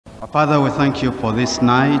Father, we thank you for this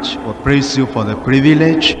night. We praise you for the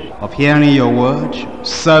privilege of hearing your word,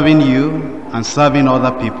 serving you, and serving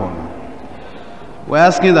other people. We're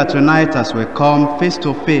asking that tonight, as we come face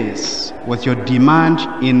to face with your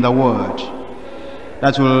demand in the word,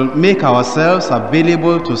 that we'll make ourselves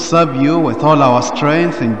available to serve you with all our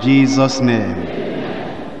strength in Jesus' name.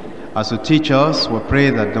 As you teach us, we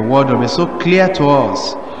pray that the word will be so clear to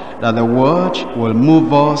us that the word will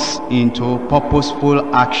move us into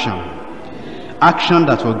purposeful action. Action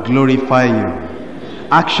that will glorify you.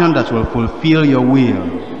 Action that will fulfill your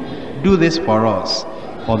will. Do this for us,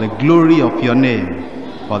 for the glory of your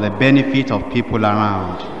name, for the benefit of people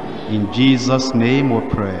around. In Jesus' name we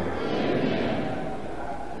pray.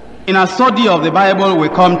 In our study of the Bible, we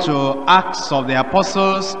come to Acts of the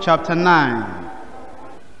Apostles, chapter 9.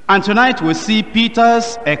 And tonight we see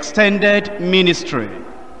Peter's extended ministry.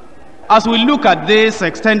 As we look at this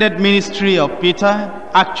extended ministry of Peter,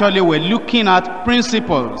 actually we're looking at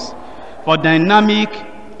principles for dynamic,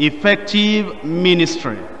 effective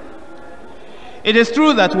ministry. It is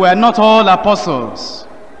true that we are not all apostles,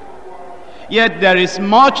 yet there is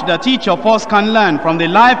much that each of us can learn from the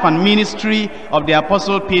life and ministry of the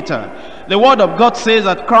Apostle Peter. The word of God says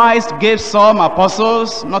that Christ gave some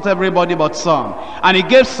apostles, not everybody but some. And he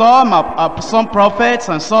gave some prophets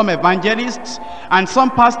and some evangelists and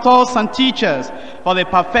some pastors and teachers for the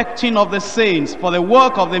perfecting of the saints, for the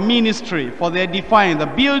work of the ministry, for the edifying, the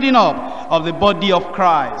building up of the body of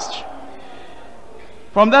Christ.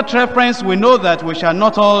 From that reference, we know that we shall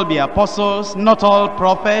not all be apostles, not all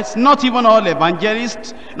prophets, not even all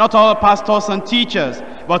evangelists, not all pastors and teachers,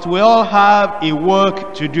 but we all have a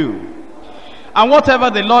work to do. And whatever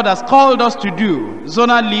the Lord has called us to do,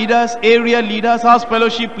 zonal leaders, area leaders, house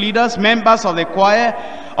fellowship leaders, members of the choir,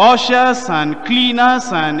 ushers and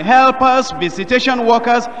cleaners and helpers, visitation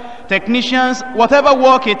workers, technicians, whatever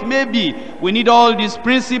work it may be, we need all these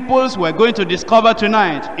principles we're going to discover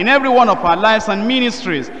tonight in every one of our lives and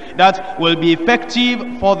ministries that will be effective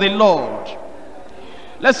for the Lord.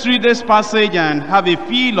 Let's read this passage and have a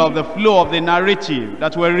feel of the flow of the narrative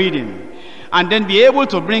that we're reading, and then be able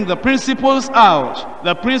to bring the principles out,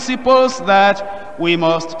 the principles that we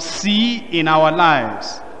must see in our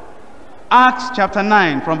lives. Acts chapter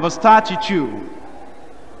 9 from verse 32.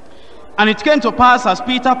 And it came to pass, as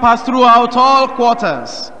Peter passed throughout all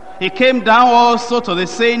quarters, he came down also to the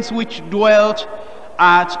saints which dwelt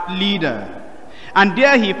at Lydda. And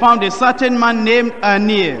there he found a certain man named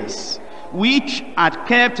Aeneas, which had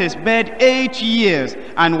kept his bed 8 years,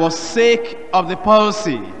 and was sick of the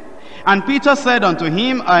palsy. And Peter said unto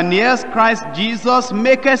him, Aeneas, Christ Jesus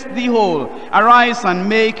maketh thee whole. Arise and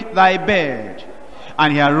make thy bed.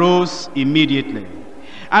 And he arose immediately.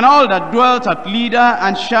 And all that dwelt at Lydda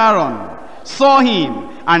and Sharon saw him,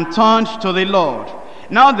 and turned to the Lord.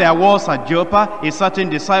 Now there was at Joppa a certain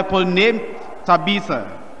disciple named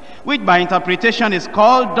Tabitha, which by interpretation is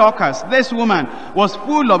called Dorcas. This woman was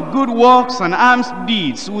full of good works and alms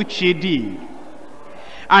deeds which she did.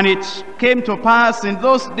 And it came to pass in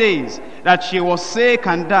those days that she was sick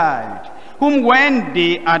and died, whom when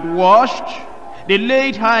they had washed, they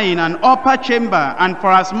laid her in an upper chamber. And for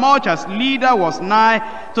as much as Lydda was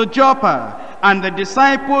nigh to Joppa, and the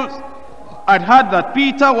disciples had heard that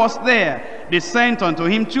Peter was there, they sent unto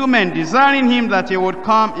him 2 men, desiring him that he would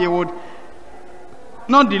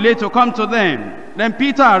not delay to come to them. Then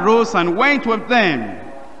Peter arose and went with them.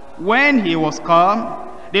 When he was come,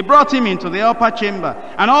 they brought him into the upper chamber,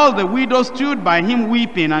 and all the widows stood by him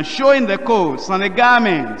weeping, and showing the coats and the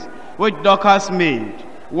garments which Dorcas made,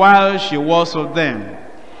 while she was with them.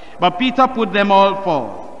 But Peter put them all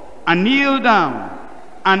forth, and kneeled down,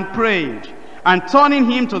 and prayed, and turning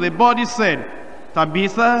him to the body said,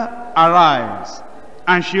 Tabitha, arise.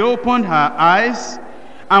 And she opened her eyes,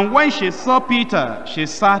 and when she saw Peter, she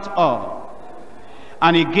sat up.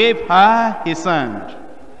 And he gave her his hand,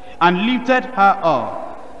 and lifted her up.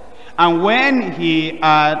 And when he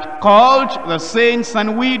had called the saints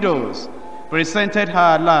and widows, presented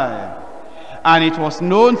her alive. And it was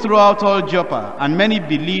known throughout all Joppa, and many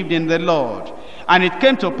believed in the Lord. And it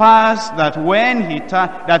came to pass that when he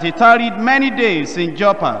tarried many days in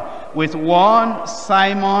Joppa with one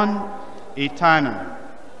Simon a tanner.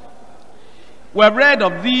 We have read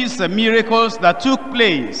of these miracles that took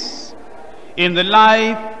place in the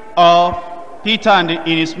life of Peter and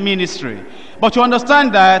in his ministry. But you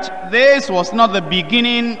understand that this was not the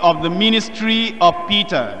beginning of the ministry of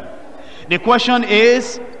Peter. The question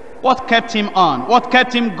is, what kept him on? What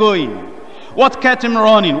kept him going? What kept him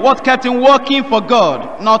running? What kept him working for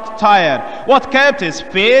God, not tired? What kept his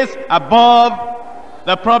faith above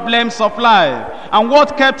the problems of life? and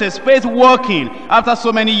what kept his faith working after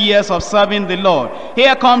so many years of serving the Lord.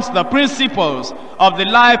 Here comes the principles of the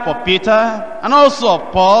life of Peter, and also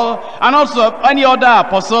of Paul, and also of any other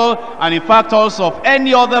apostle, and in fact also of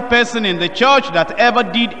any other person in the church that ever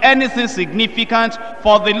did anything significant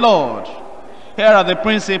for the Lord. Here are the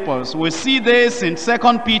principles. We see this in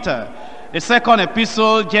 2 Peter, the second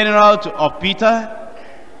epistle general of Peter,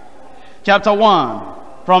 chapter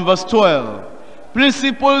 1, from verse 12.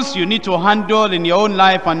 Principles you need to handle in your own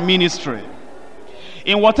life and ministry.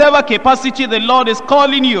 In whatever capacity the Lord is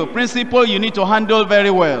calling you, principle you need to handle very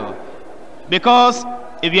well. Because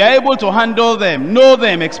if you are able to handle them, know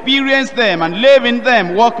them, experience them, and live in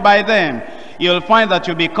them, walk by them, you'll find that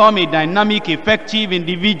you become a dynamic, effective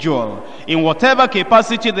individual in whatever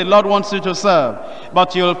capacity the Lord wants you to serve.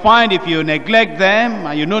 But you'll find if you neglect them,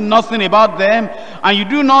 and you know nothing about them, and you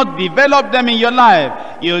do not develop them in your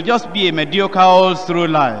life, you'll just be a mediocre all through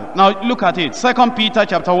life. Now look at it. 2 Peter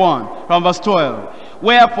chapter 1 from verse 12.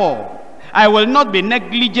 Wherefore, I will not be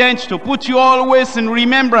negligent to put you always in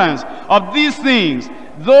remembrance of these things,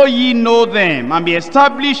 though ye know them, and be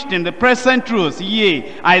established in the present truth.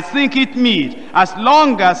 Yea, I think it meet, as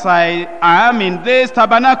long as I am in this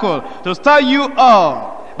tabernacle, to stir you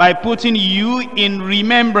up by putting you in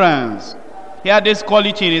remembrance. Here, this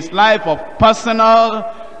quality in his life of personal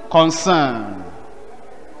concern.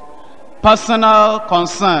 Personal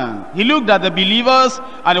concern. He looked at the believers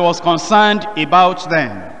and he was concerned about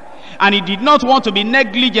them. And he did not want to be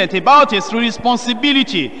negligent about his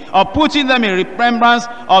responsibility of putting them in remembrance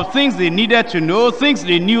of things they needed to know, things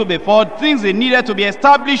they knew before, things they needed to be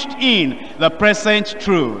established in the present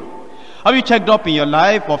truth. Have you checked up in your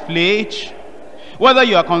life of late? Whether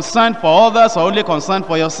you are concerned for others or only concerned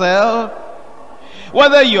for yourself?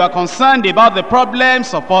 Whether you are concerned about the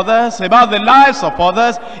problems of others, about the lives of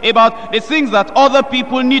others, about the things that other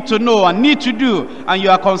people need to know and need to do, and you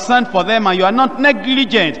are concerned for them, and you are not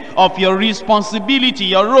negligent of your responsibility,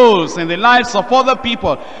 your roles in the lives of other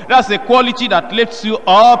people. That's a quality that lifts you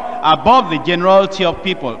up above the generality of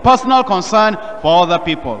people. Personal concern for other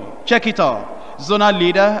people. Check it out. Zonal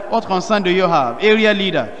leader, what concern do you have? Area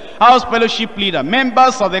leader, house fellowship leader,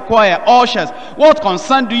 members of the choir, ushers, what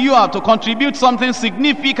concern do you have to contribute something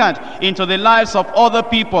significant into the lives of other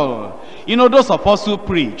people? You know, those of us who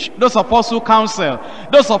preach, those of us who counsel,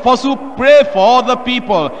 those of us who pray for other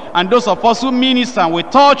people, and those of us who minister and we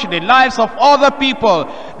touch the lives of other people,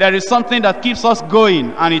 there is something that keeps us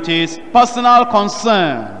going, and it is personal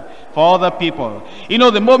concern for other people. You know,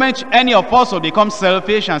 the moment any of us will become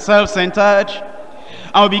selfish and self-centered,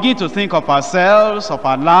 and we begin to think of ourselves, of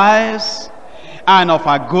our lives, and of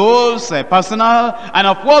our goals, personal, and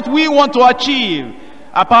of what we want to achieve,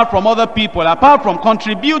 apart from other people, apart from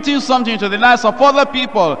contributing something to the lives of other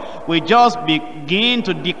people, we just begin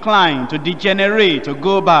to decline, to degenerate, to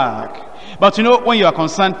go back. But you know, when you are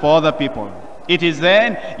concerned for other people, it is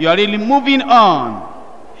then you are really moving on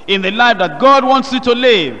in the life that God wants you to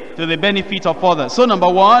live to the benefit of others. So number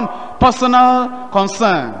one, personal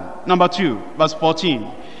concern. Number 2, verse 14.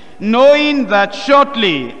 Knowing that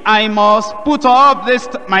shortly I must put off this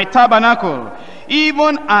my tabernacle,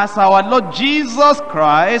 even as our Lord Jesus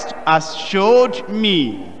Christ has showed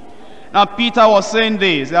me. Now Peter was saying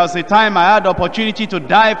this. There was a time I had the opportunity to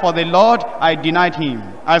die for the Lord. I denied him.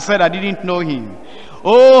 I said I didn't know him.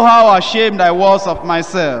 Oh, how ashamed I was of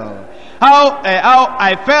myself. How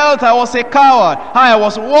I felt I was a coward. How I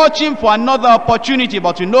was watching for another opportunity.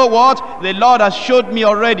 But you know what? The Lord has showed me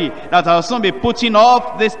already that I will soon be putting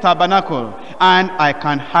off this tabernacle. And I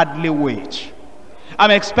can hardly wait.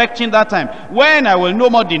 I'm expecting that time when I will no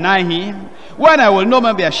more deny him, when I will no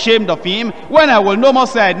more be ashamed of him, when I will no more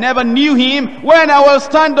say I never knew him, when I will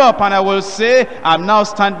stand up and I will say I'm now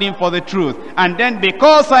standing for the truth. And then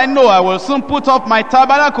because I know I will soon put off my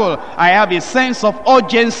tabernacle, I have a sense of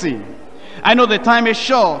urgency. I know the time is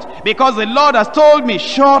short because the Lord has told me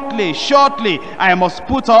shortly I must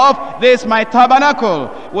put off this my tabernacle,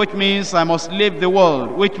 which means I must leave the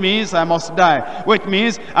world, which means I must die, which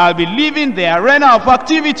means I'll be leaving the arena of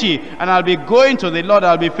activity and I'll be going to the Lord.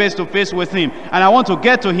 I'll be face to face with him, and I want to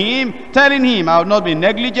get to him, telling him I will not be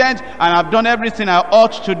negligent and I've done everything I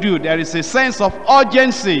ought to do. There is a sense of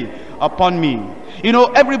urgency upon me. You know,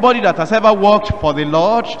 everybody that has ever worked for the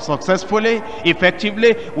Lord successfully,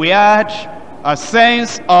 effectively, we had a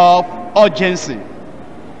sense of urgency.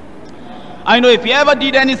 I know if you ever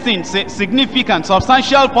did anything significant,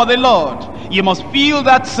 substantial for the Lord, you must feel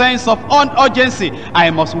that sense of urgency.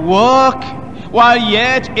 I must work while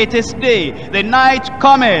yet it is day. The night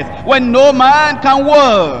cometh when no man can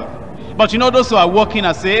work. But you know, those who are working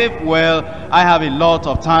as if, well, I have a lot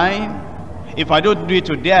of time. If I don't do it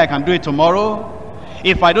today, I can do it tomorrow.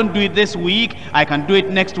 If I don't do it this week, I can do it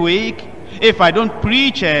next week. If I don't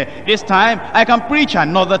preach this time, I can preach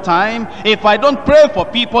another time. If I don't pray for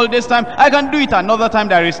people this time, I can do it another time.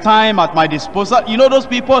 There is time at my disposal. You know, those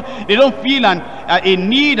people, they don't feel a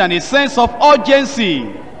need and a sense of urgency.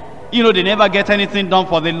 You know, they never get anything done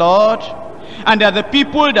for the Lord. And they're the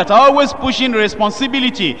people that are always pushing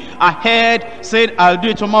responsibility ahead, said, I'll do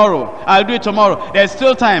it tomorrow. I'll do it tomorrow. There's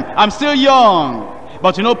still time. I'm still young.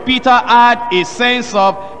 But you know, Peter had a sense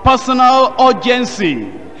of personal urgency.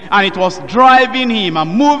 And it was driving him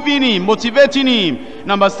and moving him, motivating him.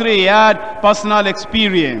 Number 3, he had personal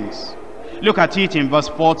experience. Look at it in verse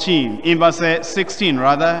 14, in verse 16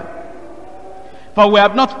 rather. For we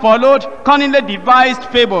have not followed cunningly devised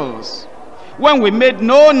fables, when we made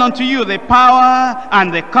known unto you the power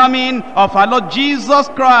and the coming of our Lord Jesus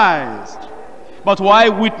Christ, but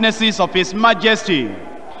were witnesses of his majesty.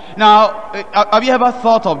 Now, have you ever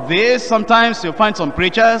thought of this? Sometimes you find some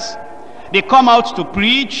preachers, they come out to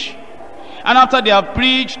preach, and after they have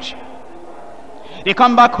preached, they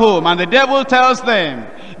come back home, and the devil tells them,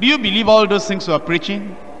 do you believe all those things you are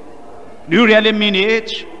preaching? Do you really mean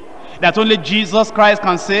it? That only Jesus Christ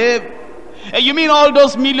can save? You mean all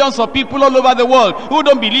those millions of people all over the world who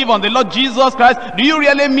don't believe on the Lord Jesus Christ? Do you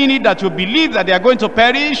really mean it that you believe that they are going to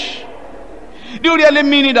perish? Do you really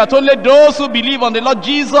mean it that only those who believe on the Lord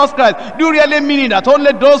Jesus Christ, do you really mean it that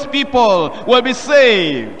only those people will be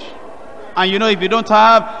saved? And you know, if you don't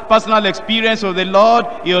have personal experience with the Lord,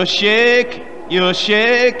 you'll shake, you'll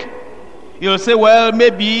say, well,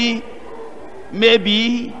 maybe,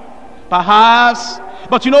 perhaps.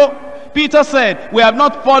 But you know, Peter said, we have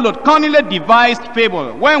not followed cunningly devised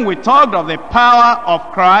fable, when we talked of the power of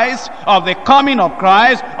Christ, of the coming of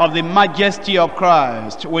Christ, of the majesty of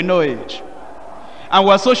Christ. We know it. And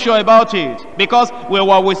we're so sure about it, because we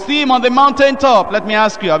were with him on the mountaintop. Let me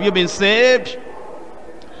ask you, have you been saved?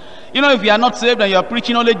 You know, if you are not saved and you are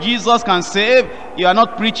preaching only Jesus can save, you are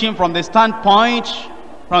not preaching from the standpoint,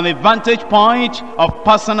 from the vantage point of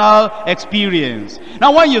personal experience.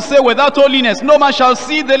 Now when you say without holiness no man shall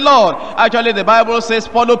see the Lord, actually the Bible says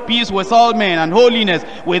follow peace with all men and holiness.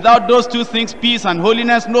 Without those two things, peace and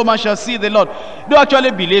holiness, no man shall see the Lord. Do you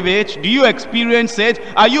actually believe it? Do you experience it?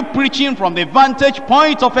 Are you preaching from the vantage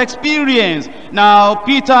point of experience? Now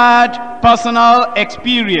Peter had personal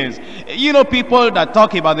experience. You know, people that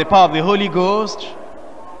talk about the power of the Holy Ghost,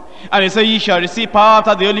 and they say, ye shall receive power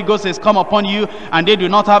after the Holy Ghost has come upon you, and they do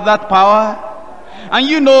not have that power. And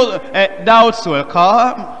you know, doubts will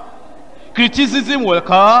come, criticism will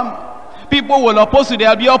come, people will oppose you, there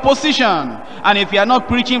will be opposition. And if you are not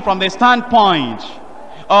preaching from the standpoint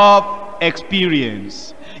of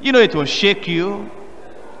experience, you know, it will shake you.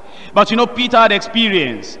 But you know, Peter had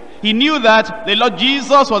experience. He knew that the Lord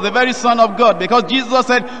Jesus was the very Son of God, because Jesus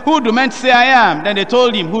said, who do men say I am? Then they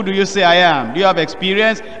told him, who do you say I am? Do you have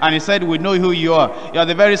experience? And he said, we know who you are. You are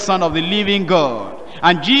the very Son of the living God.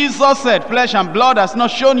 And Jesus said, flesh and blood has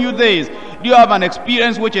not shown you this. Do you have an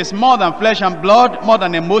experience which is more than flesh and blood, more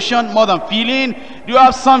than emotion, more than feeling? Do you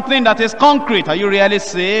have something that is concrete? Are you really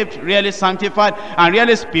saved, really sanctified, and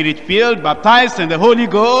really spirit-filled, baptized in the Holy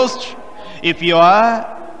Ghost? If you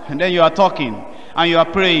are, and then you are talking, and you are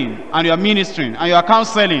praying, and you are ministering, and you are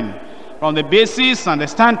counseling from the basis and the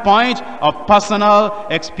standpoint of personal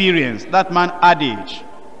experience. That man had it.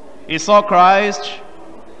 He saw Christ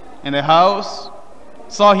in the house,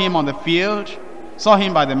 saw him on the field, saw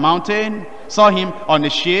him by the mountain, saw him on the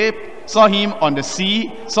ship, saw him on the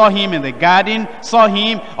sea, saw him in the garden, saw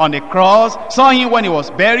him on the cross, saw him when he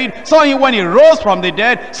was buried, saw him when he rose from the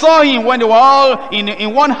dead, saw him when they were all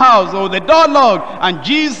in one house with the door locked, and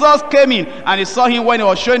Jesus came in, and he saw him when he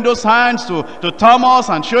was showing those hands to Thomas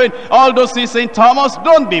and showing all those things, saying, Thomas,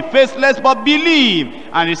 don't be faithless but believe.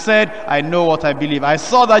 And he said, I know what I believe. I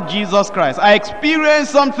saw that Jesus Christ. I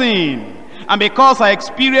experienced something. And because I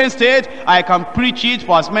experienced it, I can preach it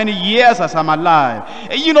for as many years as I'm alive.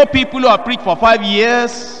 You know, people who have preached for 5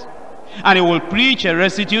 years, and they will preach a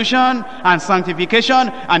restitution and sanctification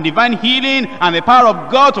and divine healing and the power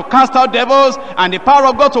of God to cast out devils and the power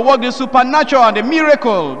of God to work the supernatural and the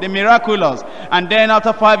miracle, the miraculous. And then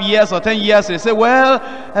after 5 years or 10 years, they say, well,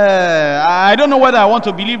 I don't know whether I want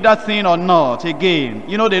to believe that thing or not again.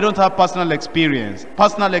 You know, they don't have personal experience.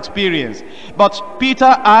 Personal experience. But Peter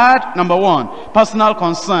had, number 1, personal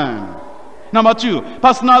concern. Number 2,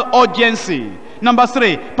 personal urgency. Number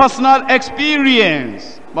 3, personal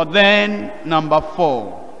experience. But then, number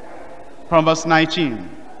 4, from verse 19.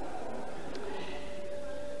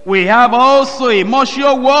 We have also a more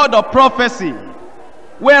sure word of prophecy,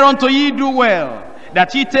 whereunto ye do well,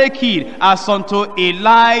 that ye take heed as unto a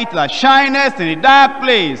light that shineth in a dark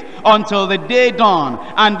place, until the day dawn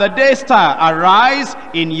and the day star arise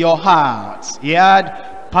in your hearts. He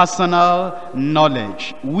had personal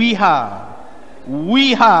knowledge. We have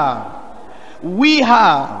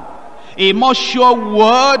a more sure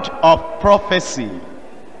word of prophecy,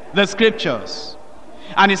 the scriptures.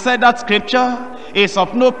 And he said that scripture is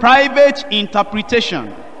of no private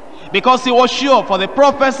interpretation, because he was sure, for the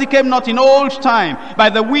prophecy came not in old time by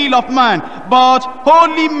the will of man, but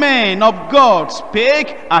holy men of God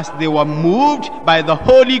spake as they were moved by the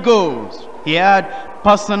Holy Ghost. He had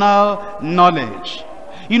personal knowledge.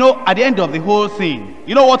 You know, at the end of the whole thing,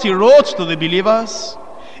 you know what he wrote to the believers?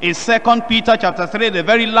 In 2 Peter chapter 3, the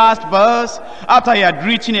very last verse, after he had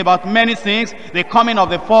written about many things, the coming of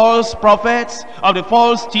the false prophets, of the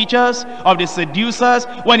false teachers, of the seducers,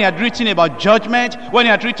 when he had written about judgment, when he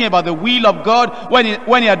had written about the will of God, when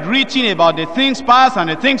he had written about the things past and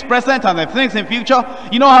the things present and the things in future,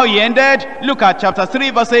 you know how he ended? Look at chapter 3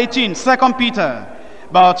 verse 18, 2 Peter.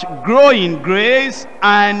 But grow in grace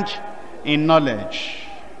and in knowledge.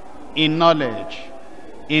 In knowledge.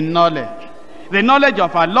 In knowledge. The knowledge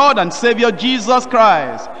of our Lord and Savior Jesus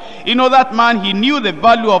Christ. You know, that man, he knew the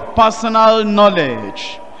value of personal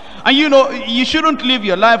knowledge. And you know, you shouldn't live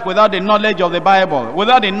your life without the knowledge of the Bible,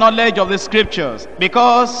 without the knowledge of the scriptures,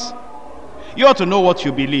 because you ought to know what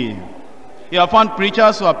you believe. You have found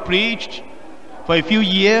preachers who have preached for a few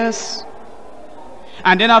years,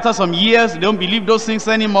 and then after some years they don't believe those things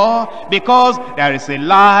anymore, because there is a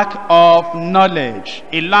lack of knowledge.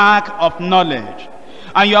 A lack of knowledge.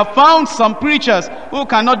 And you have found some preachers who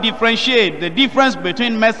cannot differentiate the difference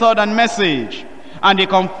between method and message. And they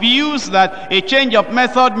confuse that a change of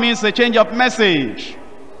method means a change of message.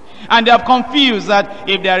 And they have confused that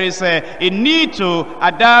if there is a need to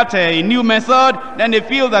adapt a new method, then they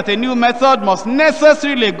feel that a new method must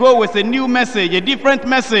necessarily go with a new message, a different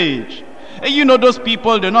message. You know, those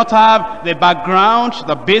people do not have the background,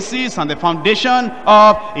 the basis, and the foundation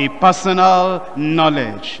of a personal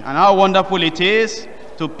knowledge. And how wonderful it is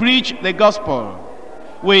to preach the gospel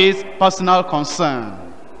with personal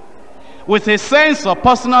concern, with a sense of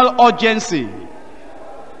personal urgency,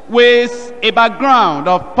 with a background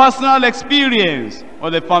of personal experience,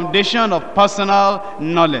 or the foundation of personal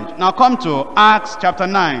knowledge. Now come to Acts chapter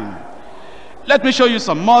 9. Let me show you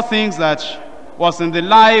some more things that was in the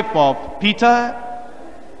life of Peter,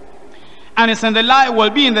 and it's in the life, will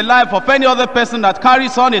be in the life of any other person that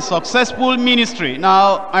carries on a successful ministry.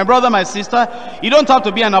 Now, my brother, my sister, you don't have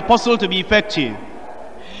to be an apostle to be effective.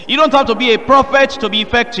 You don't have to be a prophet to be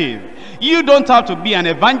effective. You don't have to be an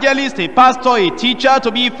evangelist, a pastor, a teacher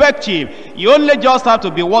to be effective. You only just have to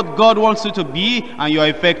be what God wants you to be, and you are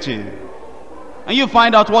effective. And you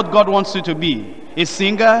find out what God wants you to be. A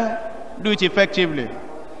singer, do it effectively.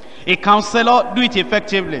 A counselor, do it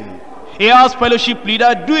effectively. A house fellowship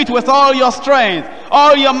leader, do it with all your strength,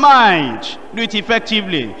 all your mind. Do it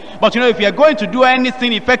effectively. But you know, if you are going to do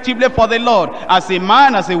anything effectively for the Lord, as a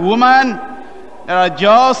man, as a woman, there are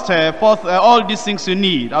just all these things you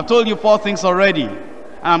need. I've told you 4 things already, and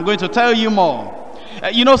I'm going to tell you more.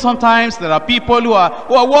 You know, sometimes there are people who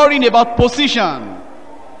are worrying about position.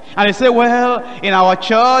 And they say, well, in our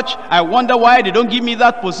church, I wonder why they don't give me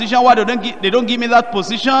that position. Why they don't give me that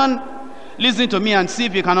position? Listen to me and see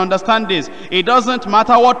if you can understand this. It doesn't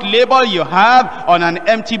matter what label you have on an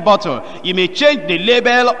empty bottle. You may change the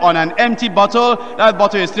label on an empty bottle. That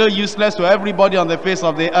bottle is still useless to everybody on the face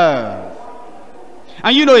of the earth.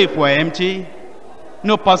 And you know, if we're empty,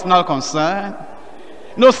 no personal concern,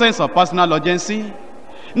 no sense of personal urgency,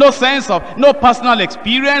 no personal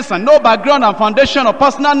experience, and no background and foundation of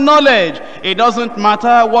personal knowledge, it doesn't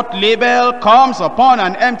matter what label comes upon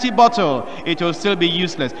an empty bottle, it will still be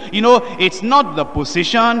useless. You know, it's not the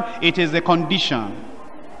position, it is the condition.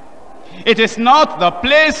 It is not the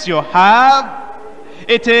place you have,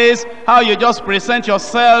 it is how you just present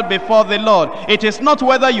yourself before the Lord. It is not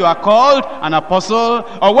whether you are called an apostle,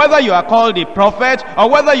 or whether you are called a prophet, or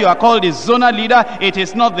whether you are called a zonal leader. It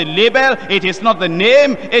is not the label, it is not the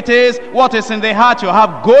name, it is what is in the heart you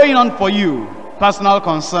have going on for you. Personal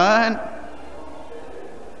concern,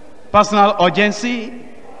 personal urgency.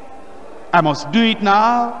 I must do it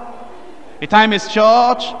now. The time is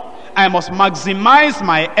short. I must maximize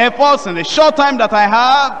my efforts in the short time that I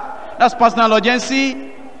have. That's personal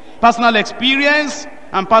urgency, personal experience,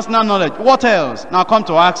 and personal knowledge. What else? Now come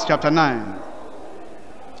to Acts chapter 9.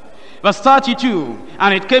 Verse 32.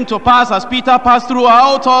 And it came to pass, as Peter passed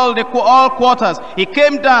throughout all quarters, he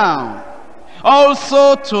came down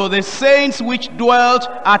also to the saints which dwelt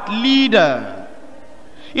at Lydda.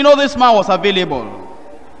 You know, this man was available.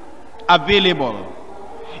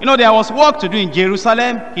 You know, there was work to do in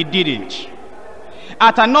Jerusalem. He did it.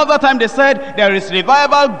 At another time they said, there is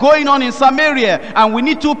revival going on in Samaria, and we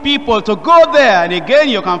need 2 people to go there. And again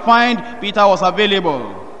you can find Peter was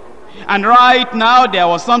available. And right now there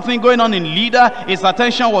was something going on in Lydda. His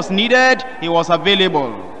attention was needed. He was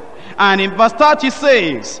available. And in verse 30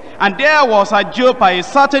 says, and there was at Joppa a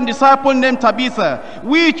certain disciple named Tabitha,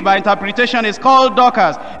 which by interpretation is called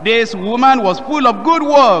Dorcas. This woman was full of good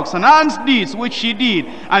works and alms deeds which she did.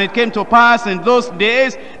 And it came to pass in those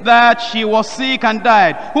days that she was sick and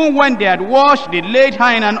died, whom when they had washed, they laid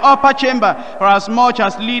her in an upper chamber. For as much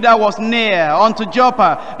as Lydda was near unto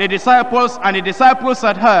Joppa, the disciples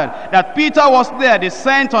had heard that Peter was there. They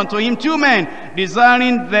sent unto him 2 men,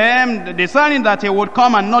 desiring that he would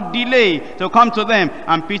come and not delay to come to them.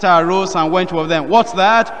 And Peter arose and went with them. What's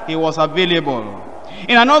that? He was available.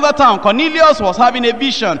 In another town, Cornelius was having a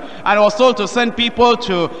vision and was told to send people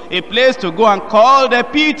to a place to go and call the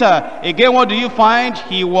Peter. Again, what do you find?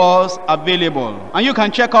 He was available. And you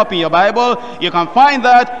can check up in your Bible. You can find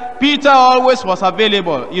that Peter always was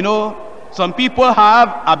available. You know, some people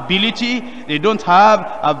have ability, they don't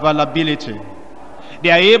have availability.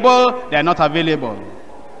 They are able, they are not available.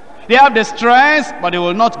 They have the strength, but they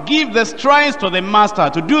will not give the strength to the master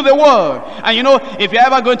to do the work. And you know, if you're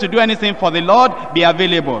ever going to do anything for the Lord, be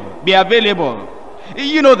available. Be available.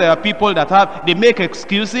 You know, there are people that they make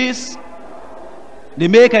excuses. They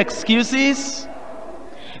make excuses.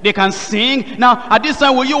 They can sing. Now, at this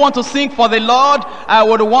time, will you want to sing for the Lord? I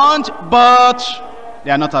would want, but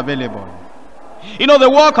they are not available. You know, the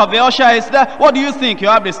work of the usher is that. What do you think? You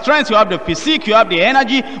have the strength, you have the physique, you have the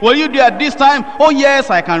energy. Will you do it at this time? Oh yes,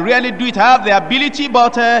 I can really do it. I have the ability,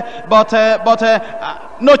 but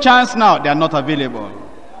no chance now. They are not available.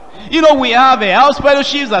 You know, we have house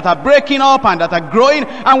fellowships that are breaking up and that are growing,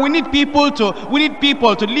 and we need people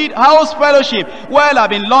to lead house fellowship. Well, I've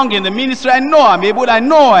been long in the ministry. I know I'm able. I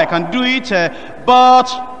know I can do it, but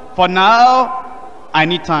for now, I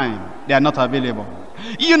need time. They are not available.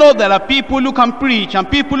 You know, there are people who can preach and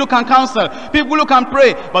people who can counsel, people who can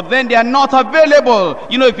pray, but then they are not available.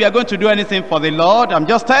 You know, if you are going to do anything for the Lord, I'm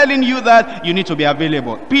just telling you that you need to be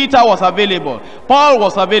available. Peter was available. Paul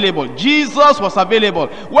was available. Jesus was available.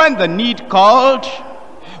 When the need called,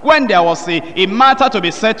 when there was a matter to be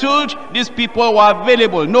settled, these people were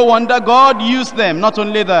available. No wonder God used them. Not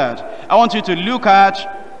only that, I want you to look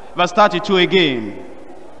at verse 32 again.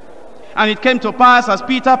 And it came to pass, as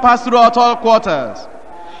Peter passed throughout all quarters,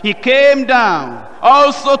 he came down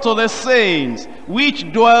also to the saints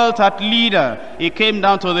which dwelt at Lydda. He came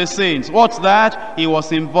down to the saints. What's that? He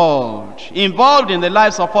was involved in the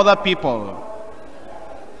lives of other people.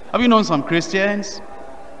 Have you known some Christians?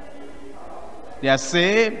 They are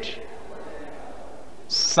saved,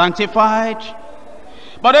 sanctified,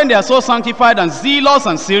 but then they are so sanctified and zealous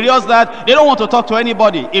and serious that they don't want to talk to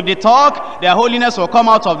anybody. If they talk, their holiness will come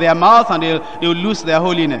out of their mouth and they'll lose their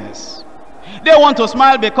holiness. They want to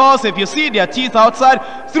smile because if you see their teeth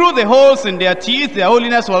outside, through the holes in their teeth, their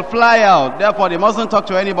holiness will fly out. Therefore, they mustn't talk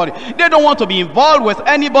to anybody. They don't want to be involved with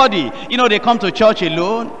anybody. You know, they come to church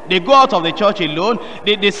alone. They go out of the church alone.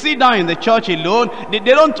 They sit down in the church alone. They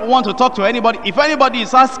don't want to talk to anybody. If anybody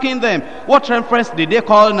is asking them, what reference did they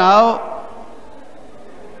call now?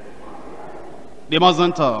 They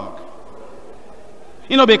mustn't talk.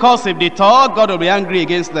 You know, because if they talk, God will be angry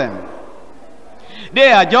against them. They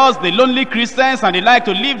are just the lonely Christians and they like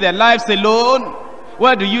to live their lives alone.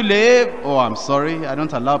 Where do you live? Oh, I'm sorry. I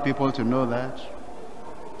don't allow people to know that.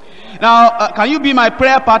 Now, can you be my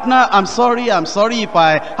prayer partner? I'm sorry. If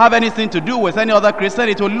I have anything to do with any other Christian,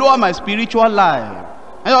 it will lower my spiritual life.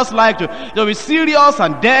 I just like to be serious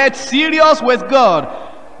and dead serious with God.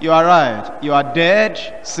 You are right. You are dead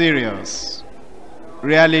serious.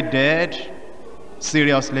 Really dead,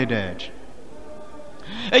 seriously dead.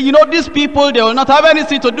 And you know, these people, they will not have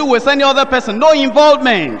anything to do with any other person. No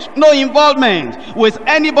involvement with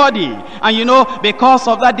anybody. And you know, because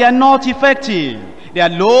of that, they are not effective. They are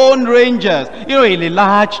lone rangers. You know, in a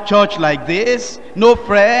large church like this, no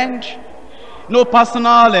friend, no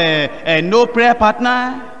personal, no prayer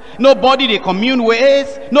partner, nobody they commune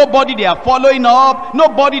with, nobody they are following up,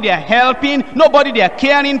 nobody they are helping, nobody they are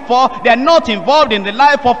caring for. They are not involved in the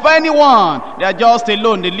life of anyone. They are just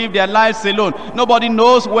alone. They live their lives alone. Nobody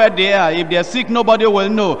knows where they are. If they are sick, nobody will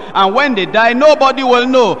know. And when they die, nobody will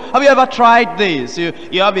know. Have you ever tried this?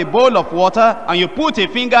 You have a bowl of water and you put a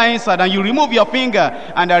finger inside and you remove your finger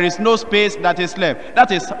and there is no space that is left.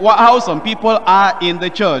 That is how some people are in the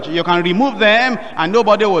church. You can remove them and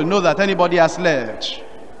nobody will know that anybody has left.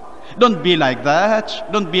 Don't be like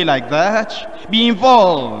that. Don't be like that. Be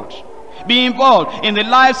involved. Be involved in the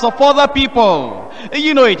lives of other people.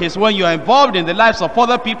 You know, it is when you are involved in the lives of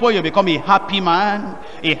other people, you become a happy man.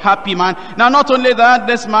 A happy man. Now, not only that,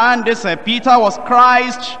 this man, Peter, was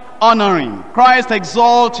Christ honoring, Christ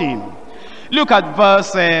exalting. Look at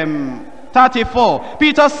verse 34.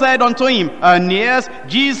 Peter said unto him, Aeneas,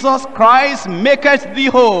 Jesus Christ maketh thee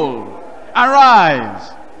whole.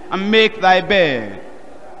 Arise and make thy bed.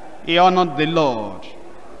 He honored the Lord.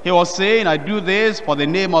 He was saying, I do this for the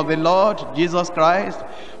name of the Lord Jesus Christ,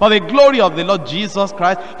 for the glory of the Lord Jesus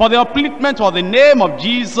Christ, for the upliftment of the name of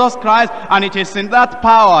Jesus Christ, and it is in that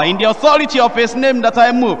power, in the authority of his name that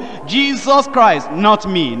I move. Jesus Christ, not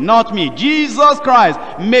me, not me. Jesus Christ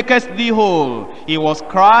maketh thee whole. He was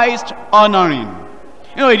Christ honoring.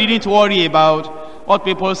 You know, he didn't worry about what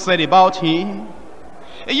people said about him.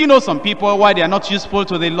 You know, some people, why they are not useful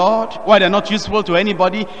to the Lord, why they are not useful to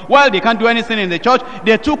anybody, why they can't do anything in the church,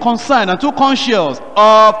 they're too concerned and too conscious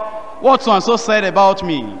of what so and so said about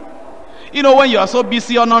me. You know, when you are so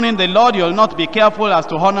busy honoring the Lord, you'll not be careful as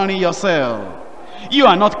to honoring yourself. You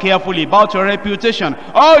are not careful about your reputation.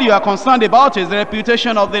 All you are concerned about is the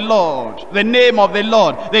reputation of the Lord, the name of the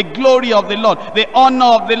Lord, the glory of the Lord, the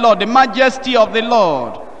honor of the Lord, the majesty of the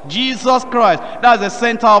Lord. Jesus Christ, that's the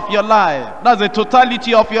center of your life. That's the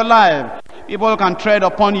totality of your life. People can tread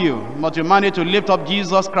upon you, but you manage to lift up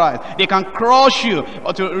Jesus Christ. They can crush you,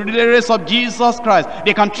 but you raise up Jesus Christ.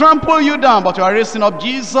 They can trample you down, but you are raising up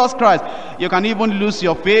Jesus Christ. You can even lose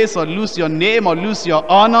your face, or lose your name, or lose your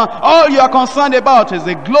honor. All you are concerned about is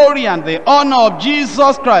the glory and the honor of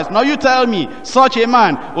Jesus Christ. Now you tell me, such a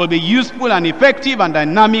man will be useful and effective and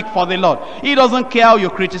dynamic for the Lord. He doesn't care how you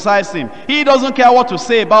criticize him. He doesn't care what to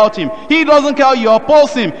say about him. He doesn't care how you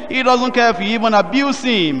oppose him. He doesn't care if you even abuse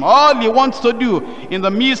him. All he wants to do in the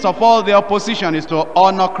midst of all the opposition is to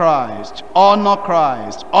honor Christ, honor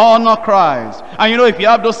Christ, honor Christ. And you know, if you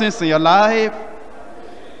have those things in your life,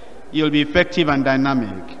 you'll be effective and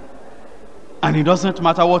dynamic. And it doesn't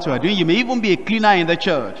matter what you are doing. You may even be a cleaner in the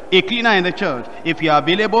church, a cleaner in the church. If you are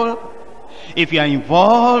available, if you are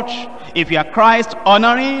involved, if you are Christ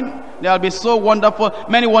honoring, there will be so wonderful,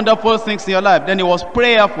 many wonderful things in your life. Then he was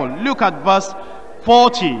prayerful. Look at verse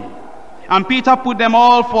 40. And Peter put them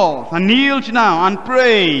all forth, and kneeled down, and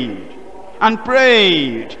prayed, and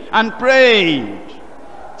prayed, and prayed.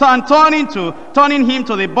 And turning him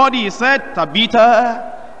to the body, he said,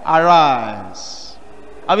 Tabitha, arise.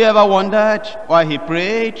 Have you ever wondered why he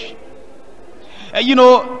prayed? You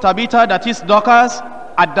know, Tabitha, that is Dorcas,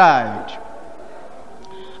 had died.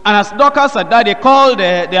 And as Dorcas had died, they called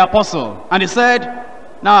the apostle. And he said,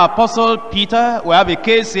 now, Apostle Peter, we have a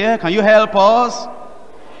case here. Can you help us?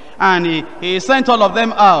 And he sent all of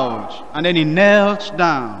them out. And then he knelt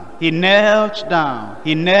down. He knelt down.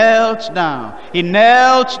 He knelt down. He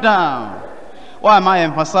knelt down. Why am I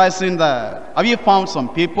emphasizing that? Have you found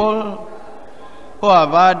some people who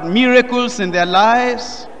have had miracles in their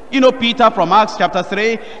lives? You know Peter from Acts chapter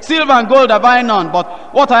 3. Silver and gold have I none,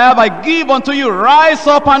 but what I have I give unto you. Rise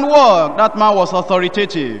up and walk. That man was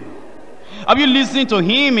authoritative. Have you listened to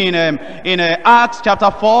him in Acts chapter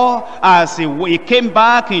 4 as he came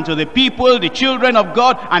back into the people, the children of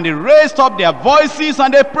God, and they raised up their voices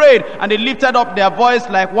and they prayed, and they lifted up their voice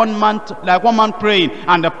like one man praying,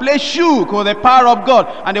 and the place shook with the power of God,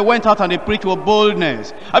 and they went out and they preached with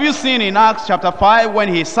boldness. Have you seen in Acts chapter 5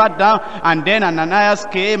 when he sat down, and then Ananias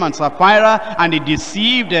came and Sapphira, and they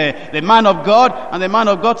deceived the man of God, and the man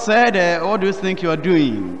of God said, what do you think you are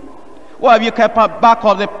doing? Why have you kept back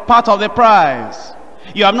of the part of the prize?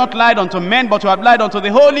 You have not lied unto men, but you have lied unto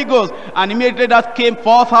the Holy Ghost. And immediately that came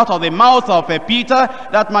forth out of the mouth of Peter,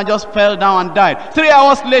 that man just fell down and died. 3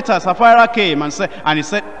 hours later, Sapphira came and he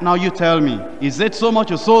said, now you tell me, is it so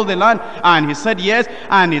much you sold the land? And he said, yes.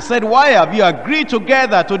 And he said, why have you agreed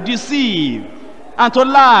together to deceive and to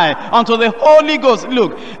lie unto the Holy Ghost?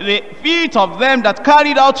 Look, the feet of them that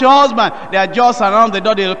carried out your husband, they are just around the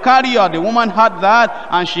door. They'll carry you out. The woman had that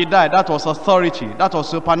and she died. That was authority. That was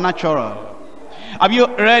supernatural. Have you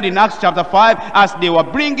read in Acts chapter 5 as they were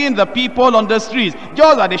bringing the people on the streets,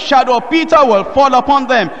 just that the shadow of Peter will fall upon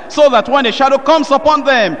them, so that when the shadow comes upon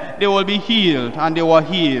them, they will be healed. And they were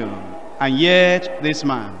healed. And yet this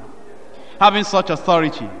man, having such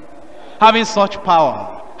authority, having such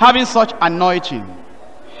power, having such anointing,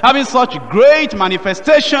 having such great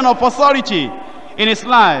manifestation of authority in his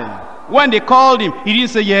life, when they called him, he didn't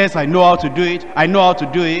say, yes, I know how to do it, I know how to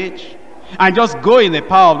do it, and just go in the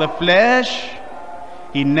power of the flesh.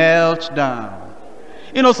 He knelt down.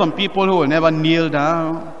 You know some people who will never kneel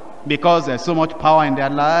down because there's so much power in their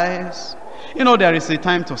lives. You know, there is a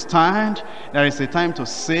time to stand, there is a time to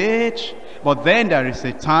sit, But then there is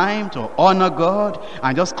a time to honor God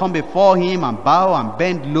and just come before him and bow and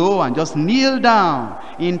bend low and just kneel down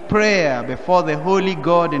in prayer before the holy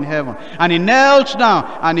God in heaven. And he knelt down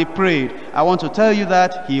and he prayed. I want to tell you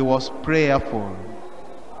that he was prayerful.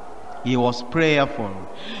 He was prayerful.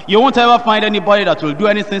 You won't ever find anybody that will do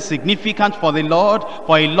anything significant for the Lord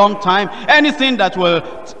for a long time, anything that will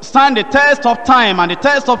stand the test of time and the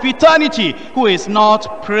test of eternity, who is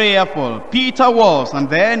not prayerful. Peter was, and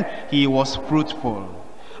then he was fruitful.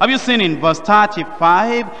 Have you seen in verse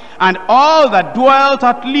 35? And all that dwelt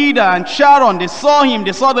at Lydda and Sharon, they saw him,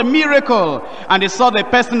 they saw the miracle, and they saw the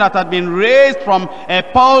person that had been raised from a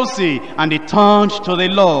palsy, and they turned to the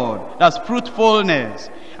Lord. That's fruitfulness.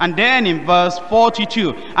 And then in verse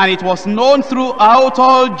 42, and it was known throughout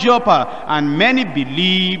all Joppa, and many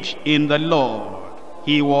believed in the Lord.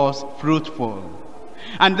 He was fruitful.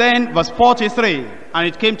 And then verse 43, and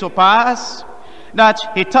it came to pass that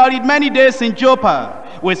he tarried many days in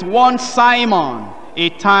Joppa with one Simon, a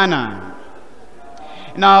tanner.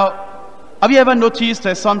 Now, have you ever noticed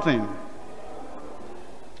something?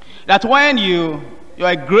 That when you're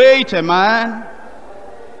a great man,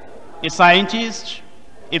 a scientist,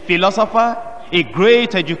 a philosopher, a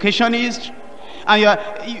great educationist, and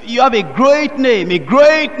you have a great name,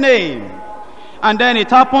 and then it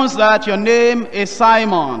happens that your name is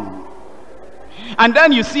Simon, and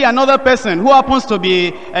then you see another person who happens to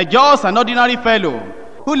be just an ordinary fellow,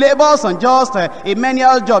 who labors on just a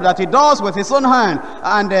menial job that he does with his own hand,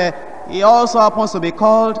 and he also happens to be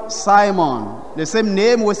called Simon, the same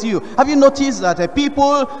name with you. Have you noticed that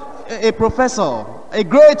people, a professor, a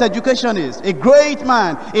great educationist, a great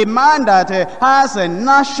man, a man that has a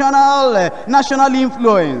national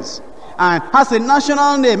influence and has a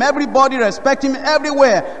national name, everybody respects him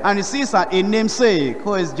everywhere, and he sees a namesake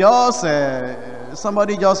who is just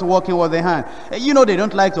somebody just walking with their hand. You know, they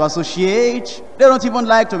don't like to associate. They don't even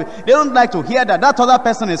like to hear that other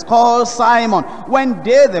person is called Simon, when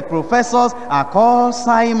they, the professors, are called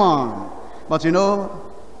Simon. But you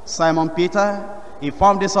know, Simon Peter, he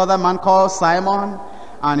found this other man called Simon,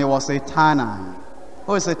 and he was a tanner.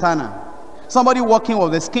 Who is a tanner? Somebody working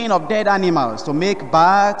with the skin of dead animals to make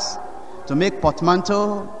bags, to make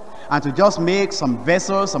portmanteau, and to just make some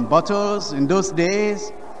vessels, some bottles in those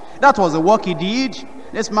days. That was the work he did.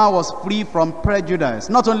 This man was free from prejudice.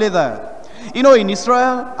 Not only that, you know, in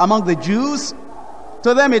Israel, among the Jews,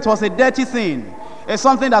 to them it was a dirty thing. It's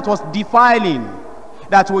something that was defiling,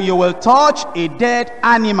 that you will touch a dead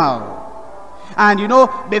animal. And you know,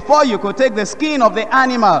 before you could take the skin of the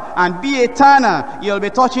animal and be a tanner, you'll be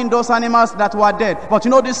touching those animals that were dead. But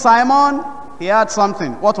you know, this Simon, he had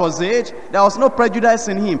something. What was it? There was no prejudice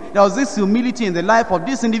in him. There was this humility in the life of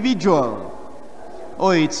this individual.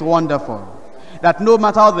 Oh, it's wonderful that no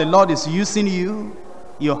matter how the Lord is using you,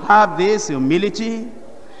 you have this humility.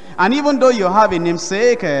 And even though you have a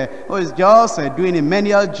namesake who is just doing a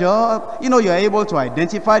menial job, you know, you're able to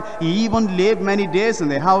identify. He even lived many days in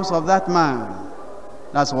the house of that man.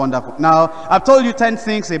 That's wonderful. Now, I've told you 10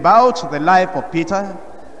 things about the life of Peter.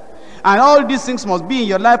 And all these things must be in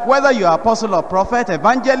your life, whether you're apostle or prophet,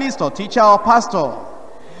 evangelist or teacher or pastor.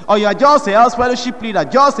 Or you are just a house fellowship leader,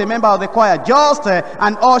 just a member of the choir, just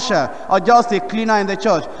an usher, or just a cleaner in the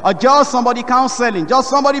church, or just somebody counseling, just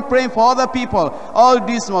somebody praying for other people. All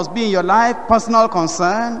this must be in your life. Personal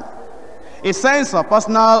concern, a sense of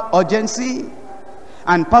personal urgency,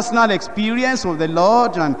 and personal experience with the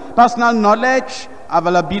Lord, and personal knowledge,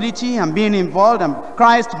 availability, and being involved, and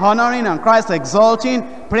Christ honoring and Christ exalting,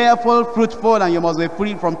 prayerful, fruitful, and you must be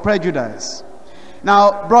free from prejudice.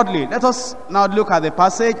 Now, broadly, let us now look at the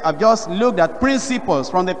passage. I've just looked at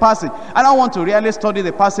principles from the passage. I don't want to really study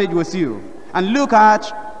the passage with you and look at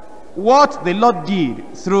what the Lord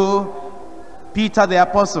did through Peter the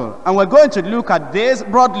apostle. And we're going to look at this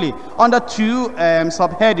broadly under two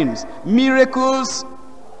subheadings: miracles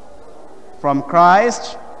from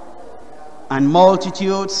Christ and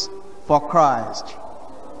multitudes for Christ.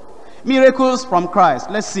 Miracles from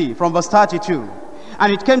Christ. Let's see from verse 32.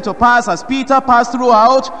 And it came to pass, as Peter passed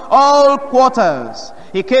throughout all quarters,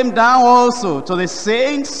 he came down also to the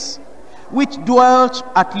saints which dwelt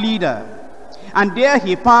at Lydda. And there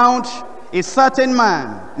he found a certain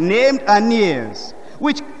man named Aeneas,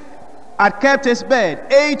 which had kept his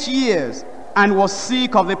bed 8 years, and was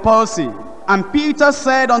sick of the palsy. And Peter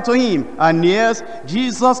said unto him, Aeneas,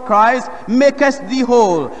 Jesus Christ maketh thee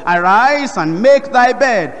whole. Arise and make thy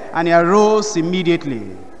bed. And he arose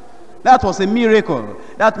immediately. That was a miracle.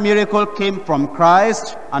 That miracle came from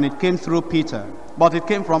Christ, and it came through Peter. But it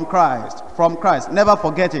came from Christ. From Christ. Never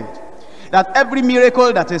forget it. that every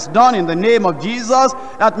miracle that is done in the name of Jesus,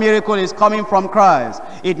 that miracle is coming from Christ.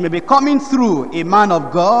 It may be coming through a man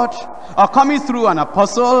of God, or coming through an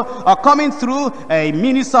apostle, or coming through a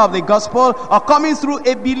minister of the gospel, or coming through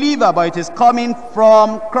a believer, but it is coming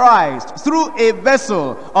from Christ, through a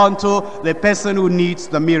vessel unto the person who needs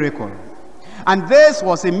the miracle. And this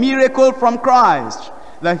was a miracle from Christ,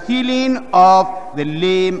 the healing of the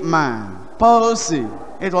lame man. Palsy.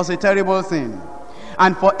 It was a terrible thing.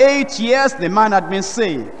 And for 8 years the man had been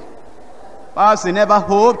sick. Perhaps he never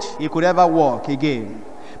hoped he could ever walk again.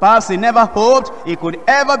 Perhaps he never hoped he could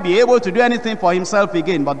ever be able to do anything for himself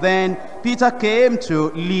again. But then Peter came to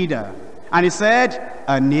Lydda, and he said,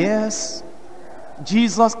 Aeneas,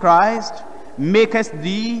 Jesus Christ maketh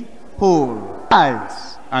thee whole.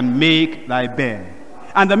 Rise and make thy bed.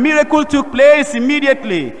 And the miracle took place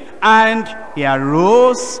immediately, and he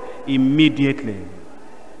arose immediately.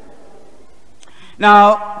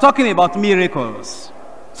 Now, talking about miracles,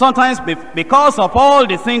 sometimes because of all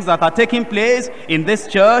the things that are taking place in this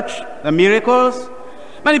church, the miracles,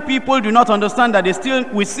 many people do not understand that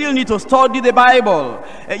we still need to study the Bible.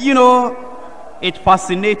 You know, it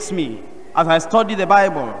fascinates me as I study the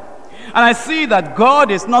Bible. And I see that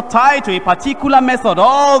God is not tied to a particular method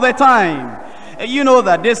all the time. You know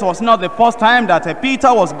that this was not the first time that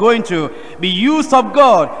Peter was going to be used of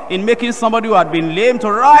God in making somebody who had been lame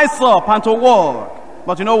to rise up and to walk.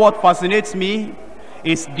 But you know what fascinates me?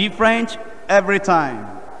 It's different every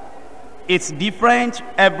time. It's different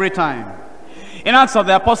every time. In Acts of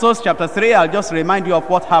the Apostles chapter 3, I'll just remind you of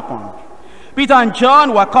what happened. Peter and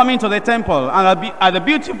John were coming to the temple, and at the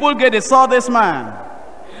beautiful gate they saw this man.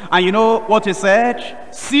 And you know what he said?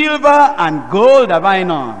 Silver and gold have I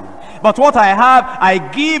none, but what I have I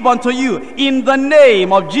give unto you. In the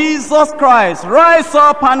name of Jesus Christ, rise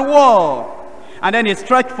up and walk. And then he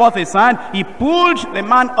stretched forth his hand. He pulled the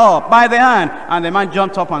man up by the hand, and the man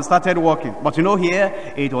jumped up and started walking. But you know, here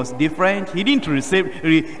it was different. He didn't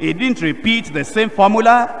repeat the same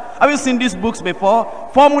formula. Have you seen these books before?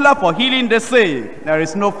 Formula for healing the sick. There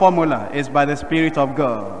is no formula. It's by the Spirit of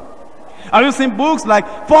God. Have you seen books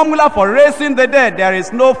like formula for raising the dead? There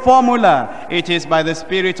is no formula. It is by the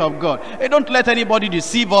Spirit of God. Hey, don't let anybody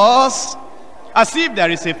deceive us as if there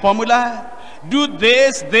is a formula. Do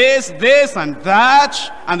this, and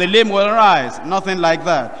that, and the lame will rise. Nothing like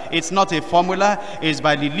that. It's not a formula. It's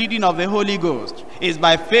by the leading of the Holy Ghost. It's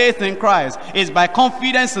by faith in Christ. It's by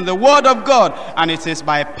confidence in the Word of God. And it is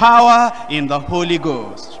by power in the Holy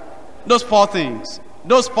Ghost. Those four things.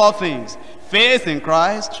 Those four things. Faith in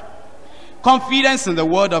Christ, confidence in the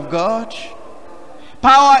Word of God,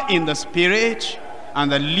 power in the Spirit,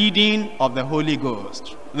 and the leading of the Holy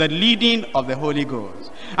Ghost. The leading of the Holy Ghost.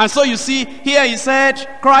 And so you see, here he said,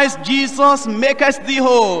 Christ Jesus maketh thee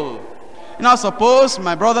whole. Now suppose,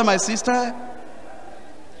 my brother, my sister,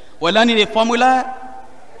 we're learning a formula,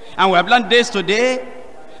 and we have learned this today,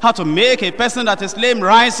 how to make a person that is lame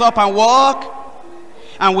rise up and walk.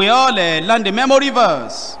 And we all learn the memory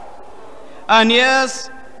verse. And yes,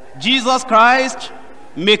 Jesus Christ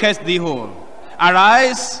maketh thee whole.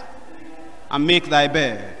 Arise and make thy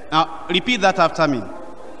bed. Now repeat that after me.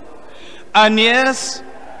 And yes,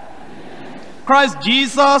 Christ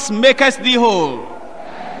Jesus maketh thee whole.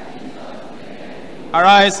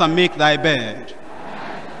 Arise and make thy bed.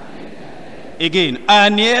 Again.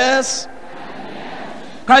 And yes,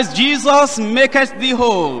 Christ Jesus maketh thee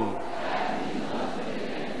whole.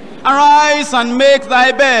 Arise and make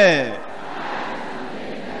thy bed.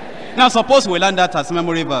 Now suppose we learn that as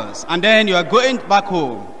memory verse, and then you are going back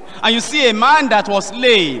home, and you see a man that was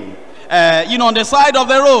lame, on the side of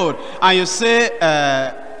the road, and you say,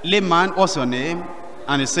 lame man, what's your name?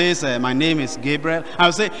 And he says, my name is Gabriel. And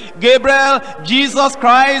you say, Gabriel, Jesus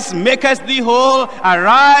Christ maketh thee whole,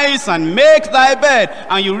 arise and make thy bed.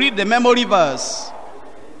 And you read the memory verse.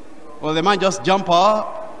 Well, the man just jump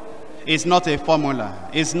up. It's not a formula.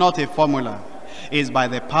 It's not a formula. It's by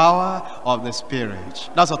the power of the Spirit.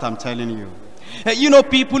 That's what I'm telling you.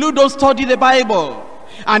 People who don't study the Bible,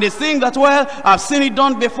 and they think that, well, I've seen it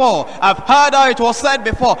done before, I've heard how it was said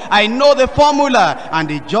before, I know the formula, and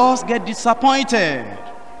they just get disappointed.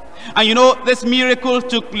 And this miracle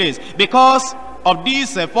took place because of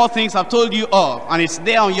these four things I've told you of, and it's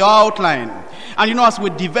there on your outline. And as we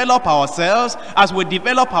develop ourselves, as we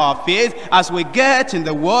develop our faith, as we get in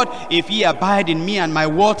the Word, if ye abide in me and my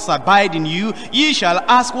words abide in you, ye shall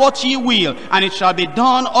ask what ye will, and it shall be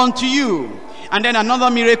done unto you. And then another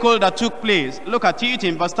miracle that took place. Look at it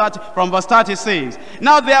in verse 30, from verse 36.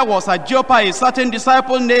 Now there was at Joppa a certain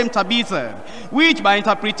disciple named Tabitha, which by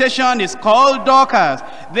interpretation is called Dorcas.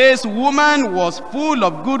 This woman was full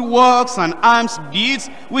of good works and alms deeds,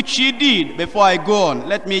 which she did. Before I go on,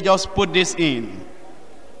 let me just put this in.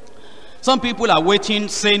 Some people are waiting,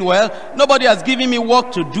 saying, well, nobody has given me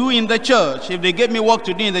work to do in the church. If they gave me work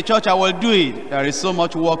to do in the church, I will do it. There is so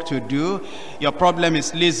much work to do. Your problem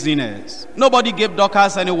is laziness. Nobody gave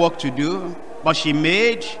Dorcas any work to do, but she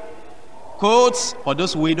made coats for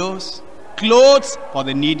those widows, clothes for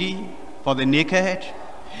the needy, for the naked,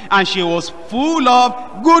 and she was full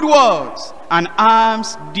of good works and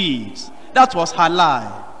alms deeds. That was her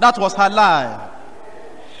life. That was her life.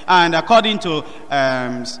 And according to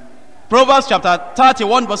Proverbs chapter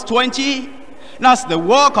 31 verse 20, that's the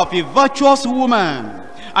work of a virtuous woman.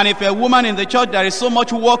 And if a woman in the church, there is so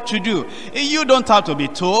much work to do. You don't have to be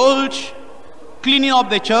told. Cleaning up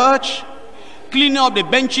the church, cleaning up the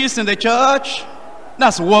benches in the church,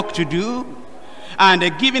 that's work to do. And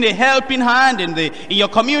giving a helping hand in your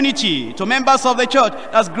community to members of the church,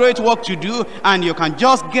 that's great work to do. And you can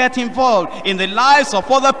just get involved in the lives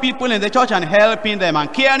of other people in the church and helping them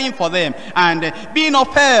and caring for them and being of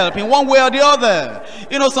help in one way or the other.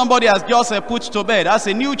 You know, somebody has just put to bed as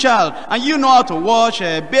a new child, and you know how to watch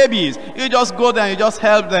babies. You just go there and you just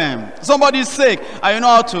help them. Somebody is sick and you know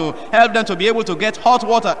how to help them to be able to get hot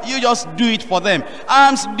water. You just do it for them.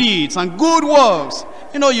 Alms deeds and good works.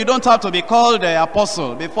 You know, you don't have to be called an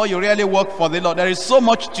apostle before you really work for the Lord. There is so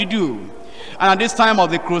much to do. And at this time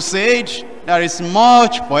of the crusade, there is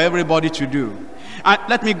much for everybody to do. And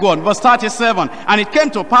let me go on. Verse 37. And it came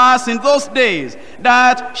to pass in those days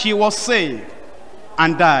that she was sick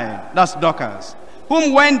and died. That's Dorcas.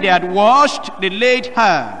 Whom when they had washed, they laid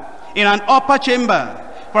her in an upper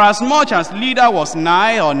chamber. For as much as Lydda was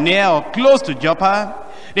nigh or near or close to Joppa,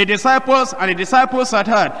 the disciples had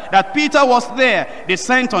heard that Peter was there. They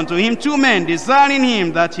sent unto him 2 men, desiring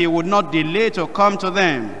him that he would not delay to come to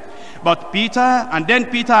them. But Peter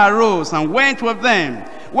arose and went with them.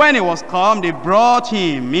 When he was come, they brought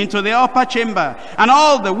him into the upper chamber, and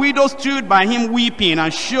all the widows stood by him weeping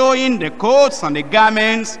and showing the coats and the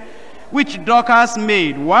garments which Dorcas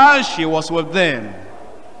made while she was with them.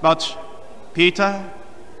 But Peter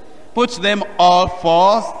put them all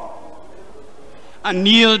forth, and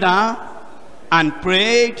kneeled down and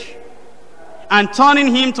prayed, and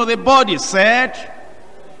turning him to the body said,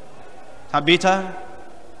 Tabitha,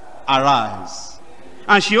 arise.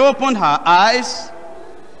 And she opened her eyes,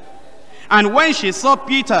 and when she saw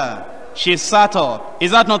Peter, she sat up.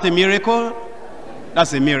 Is that not a miracle?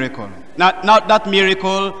 That's a miracle. Now that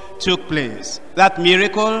miracle took place. That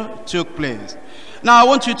miracle took place. Now I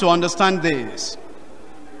want you to understand this.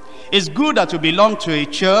 It's good that you belong to a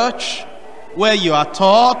church where you are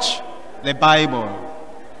taught the Bible.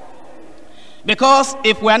 Because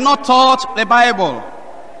if we are not taught the Bible,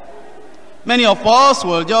 many of us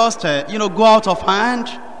will just go out of hand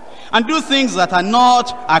and do things that are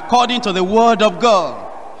not according to the word of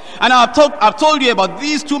God. And I've told you about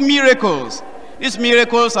these 2 miracles. These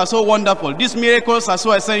miracles are so wonderful. These miracles are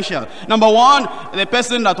so essential. Number 1, the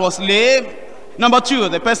person that was lame. Number 2,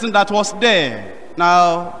 the person that was dead.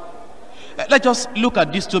 Now, let's just look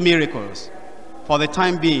at these 2 miracles for the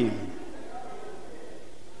time being.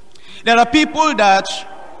 There are people that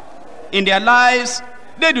in their lives,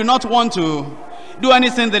 they do not want to do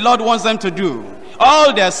anything the Lord wants them to do.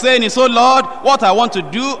 All they're saying is, oh Lord, what I want to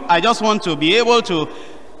do, I just want to be able to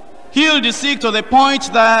heal the sick to the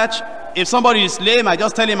point that if somebody is lame, I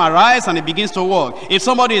just tell him arise and he begins to walk. If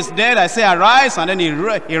somebody is dead, I say arise and then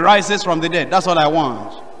he rises from the dead. That's all I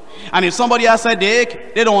want. And if somebody has a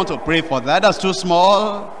headache, they don't want to pray for that. That's too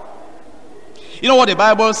small. You know what the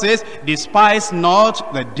Bible says? Despise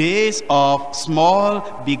not the days of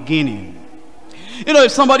small beginning. You know,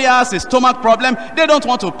 if somebody has a stomach problem, they don't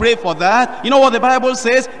want to pray for that. You know what the Bible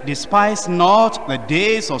says? Despise not the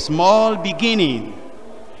days of small beginning.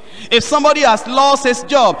 If somebody has lost his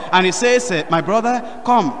job and he says, my brother,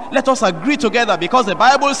 come, let us agree together, because the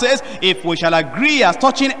Bible says, if we shall agree as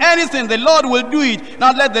touching anything, the Lord will do it.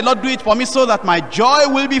 Now let the Lord do it for me so that my joy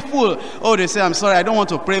will be full. Oh, they say, I'm sorry, I don't want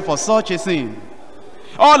to pray for such a thing.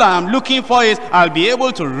 All I'm looking for is I'll be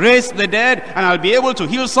able to raise the dead, and I'll be able to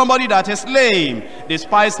heal somebody that is lame.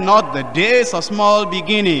 Despise not the days of small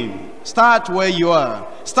beginning. Start where you are.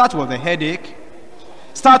 Start with a headache.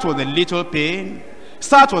 Start with a little pain.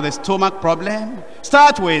 Start with a stomach problem.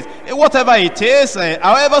 Start with whatever it is,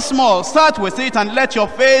 however small. Start with it and let your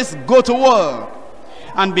face go to work.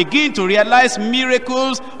 and begin to realize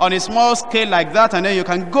miracles on a small scale like that, and then you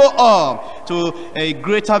can go up to a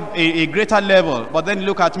greater level. But then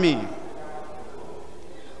look at me.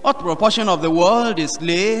 What proportion of the world is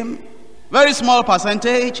lame? Very small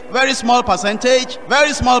percentage, very small percentage,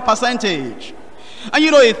 very small percentage. And you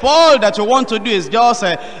know, if all that you want to do is just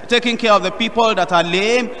taking care of the people that are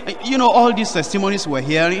lame, you know, all these testimonies we're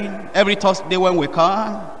hearing every Thursday when we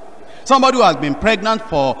come. Somebody who has been pregnant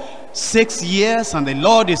for 6 years and the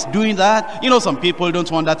Lord is doing that. You know, some people don't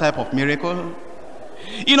want that type of miracle.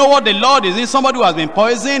 You know what the Lord is in? Somebody who has been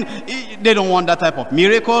poisoned, they don't want that type of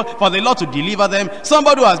miracle for the Lord to deliver them.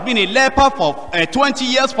 Somebody who has been a leper for 20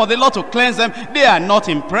 years, for the Lord to cleanse them, they are not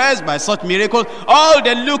impressed by such miracles. All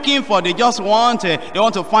they're looking for, they just want, they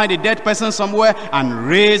want to find a dead person somewhere and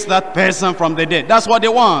raise that person from the dead. That's what they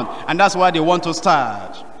want, and that's why they want to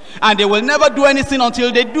start. And they will never do anything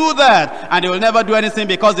until they do that, and they will never do anything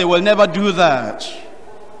because they will never do that.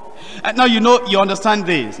 And now you know, you understand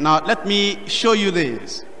this. Now let me show you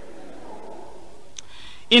this.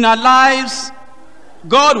 In our lives,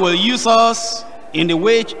 God will use us in the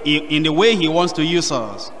way he wants to use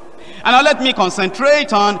us. And now let me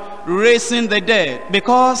concentrate on raising the dead,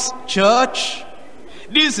 because church,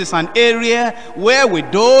 this is an area where we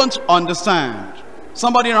don't understand.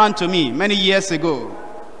 Somebody ran to me many years ago,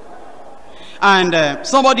 and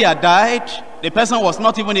somebody had died. The person was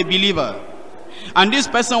not even a believer. And this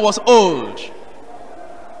person was old,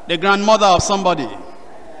 the grandmother of somebody.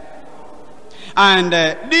 And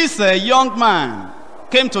this young man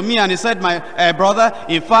came to me and he said, my brother,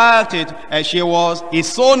 in fact, she was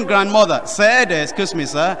his own grandmother. Said, excuse me,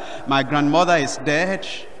 sir, my grandmother is dead,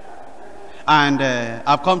 and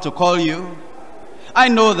I've come to call you. I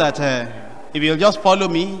know that if you'll just follow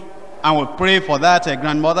me and we'll pray for that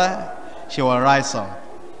grandmother, she will rise up.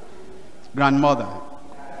 Grandmother.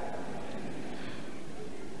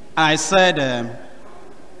 I said,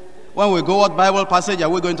 when we go, what Bible passage are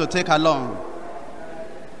we going to take along?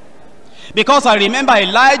 Because I remember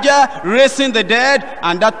Elijah raising the dead,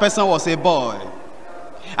 and that person was a boy.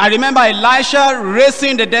 I remember Elisha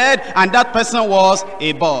raising the dead, and that person was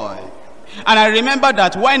a boy. And I remember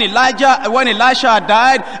that when Elisha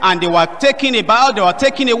died, and they were taking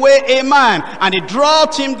away a man, and they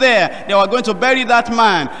dropped him there. They were going to bury that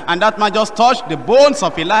man, and that man just touched the bones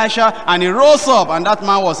of Elisha, and he rose up, and that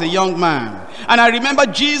man was a young man. And I remember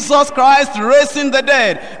Jesus Christ raising the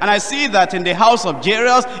dead, and I see that in the house of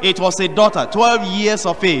Jairus, it was a daughter, 12 years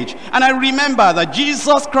of age. And I remember that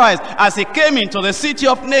Jesus Christ, as he came into the city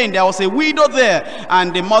of Nain, there was a widow there,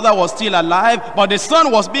 and the mother was still alive, but the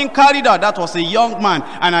son was being carried out. That was a young man.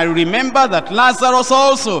 And I remember that Lazarus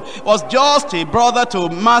also was just a brother to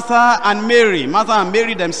Martha and Mary. Martha and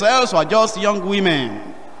Mary themselves were just young women.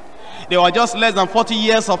 They were just less than 40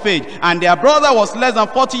 years of age, and their brother was less than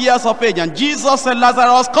 40 years of age. And Jesus said,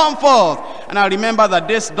 Lazarus, come forth. And I remember that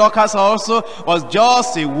this Dorcas also was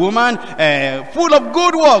just a woman full of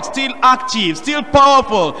good works, still active, still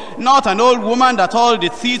powerful. Not an old woman that all the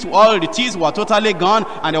teeth were totally gone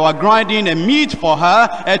and they were grinding a meat for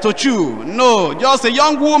her to chew. No, just a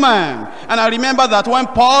young woman. And I remember that when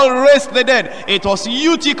Paul raised the dead, it was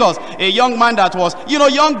Eutychus, a young man that was,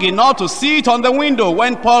 young enough to sit on the window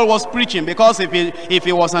when Paul was preaching. Because if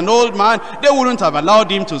he was an old man, they wouldn't have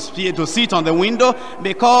allowed him to sit on the window,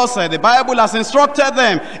 because the Bible has instructed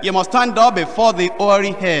them, you must stand up before the hoary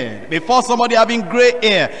head, before somebody having gray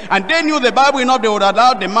hair. And they knew the Bible enough, they would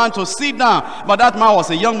allow the man to sit down. But that man was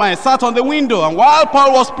a young man. He sat on the window, and while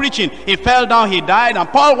Paul was preaching, he fell down, he died, and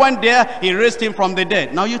Paul went there, he raised him from the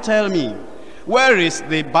dead. Now you tell me, where is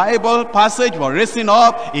the Bible passage for raising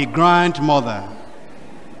up a grandmother?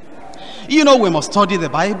 We must study the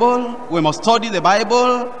Bible. We must study the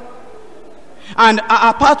Bible. And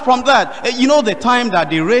apart from that, the time that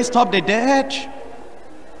they raised up the dead,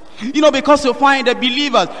 because you find the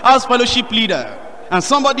believers as fellowship leader, and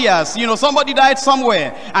somebody died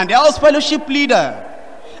somewhere, and the house fellowship leader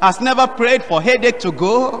has never prayed for headache to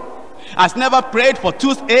go, has never prayed for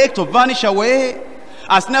toothache to vanish away,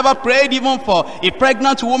 has never prayed even for a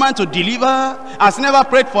pregnant woman to deliver, has never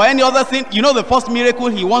prayed for any other thing. The first miracle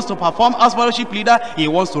he wants to perform as fellowship leader, he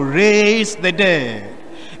wants to raise the dead.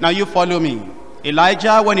 Now you follow me.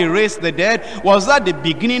 Elijah, when he raised the dead, was that the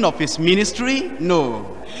beginning of his ministry?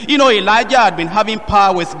 No. Elijah had been having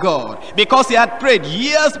power with God, because he had prayed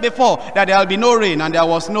years before that there will be no rain, and there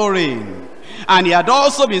was no rain. And he had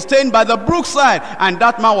also been staying by the brookside. And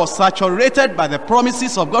that man was saturated by the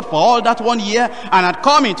promises of God for all that 1 year, and had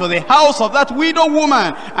come into the house of that widow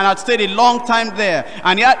woman and had stayed a long time there.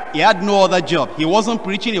 And he had no other job. He wasn't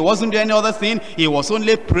preaching. He wasn't doing any other thing. He was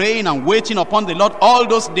only praying and waiting upon the Lord all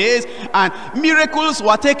those days. And miracles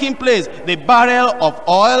were taking place. The barrel of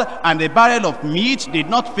oil and the barrel of meat did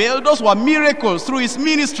not fail. Those were miracles through his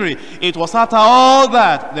ministry. It was after all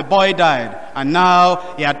that the boy died. And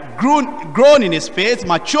now he had grown in his faith,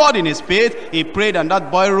 matured in his faith. He prayed and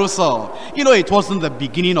that boy rose up. You know, it wasn't the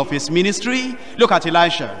beginning of his ministry. Look at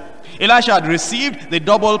Elisha. Elisha had received the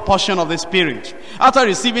double portion of the Spirit. After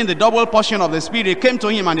receiving the double portion of the Spirit, he came to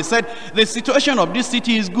him and he said, the situation of this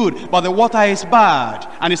city is good, but the water is bad.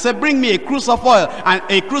 And he said, bring me a cruse of oil and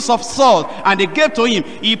a cruse of salt. And they gave to him.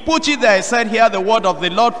 He put it there. He said, hear the word of the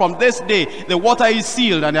Lord from this day. The water is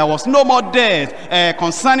sealed, and there was no more death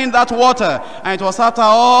concerning that water. And it was after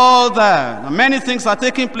all that. Now, many things are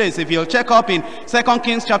taking place. If you'll check up in 2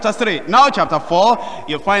 Kings chapter 3, now chapter 4,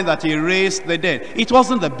 you'll find that he raised the dead. It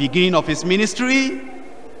wasn't the beginning of his ministry.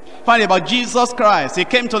 Find about Jesus Christ. He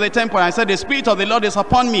came to the temple and said, the Spirit of the Lord is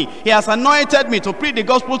upon me. He has anointed me to preach the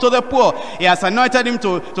gospel to the poor. He has anointed him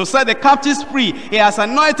to set the captives free. He has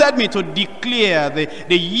anointed me to declare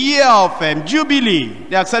the year of Jubilee,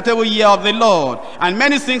 the acceptable year of the Lord. And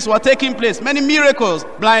many things were taking place. Many miracles.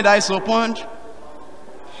 Blind eyes opened,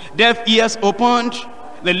 deaf ears opened,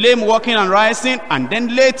 the lame walking and rising, and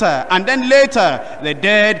then later, the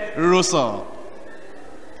dead rose up.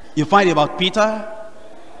 You find about Peter.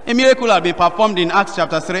 A miracle had been performed in Acts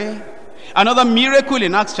chapter 3. Another miracle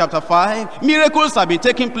in Acts chapter 5. Miracles have been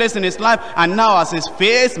taking place in his life. And now as his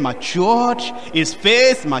faith matured,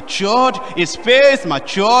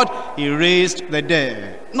 he raised the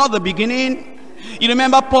dead. Not the beginning. You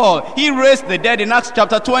remember Paul. He raised the dead in Acts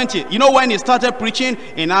chapter 20. You know when he started preaching?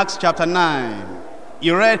 In Acts chapter 9.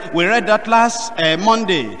 We read that last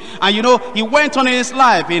Monday. And you know, he went on in his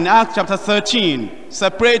life in Acts chapter 13.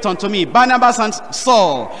 Separate unto me Barnabas and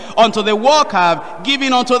Saul unto the work I have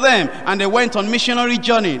given unto them. And they went on missionary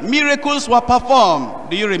journey. Miracles were performed.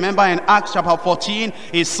 Do you remember in Acts chapter 14?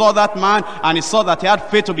 He saw that man and he saw that he had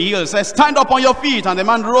faith to be healed. He said, stand up on your feet. And the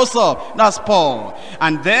man rose up. That's Paul.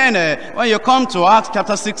 And then when you come to Acts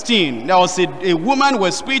chapter 16, there was a woman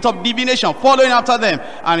with spirit of divination following after them.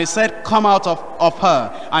 And he said, come out of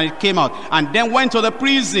her. And it came out. And then went to the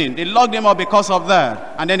prison. They locked him up because of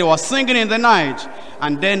that. And then they were singing in the night.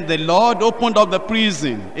 And then the Lord opened up the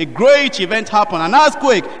prison. A great event happened. An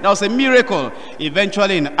earthquake. That was a miracle.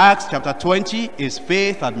 Eventually in Acts chapter 20, his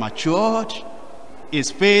faith had matured. His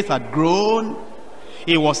faith had grown.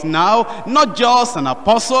 He was now not just an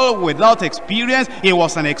apostle without experience. He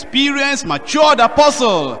was an experienced, matured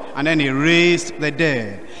apostle. And then he raised the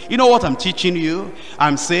dead. You know what I'm teaching you?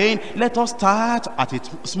 I'm saying, let us start at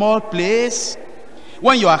a small place.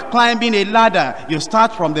 When you are climbing a ladder, you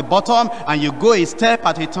start from the bottom and you go a step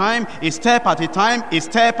at a time, a step at a time, a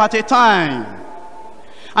step at a time.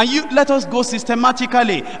 And let us go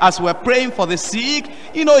systematically as we're praying for the sick.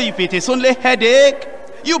 You know, if it is only headache,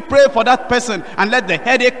 you pray for that person and let the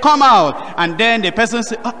headache come out. And then the person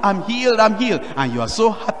says, oh, I'm healed, I'm healed. And you are so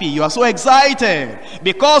happy, you are so excited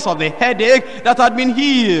because of the headache that had been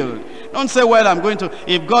healed. Don't say, well, I'm going to,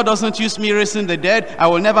 if God doesn't use me raising the dead, I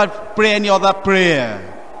will never pray any other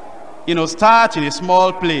prayer. You know, start in a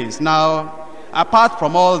small place. Now, apart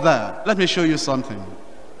from all that, let me show you something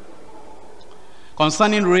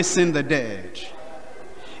concerning raising the dead.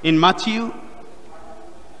 In Matthew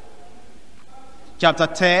chapter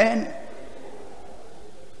 10,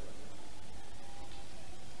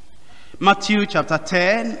 Matthew chapter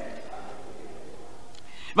 10,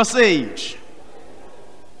 verse 8.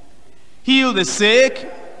 Heal the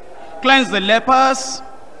sick, cleanse the lepers,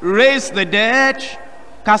 raise the dead,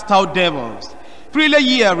 cast out devils. Freely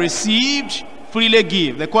ye have received, freely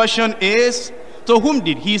give. The question is, to whom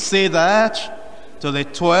did he say that? To the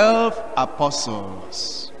 12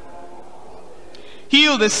 apostles.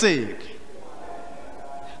 Heal the sick,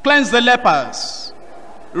 cleanse the lepers,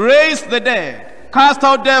 raise the dead, cast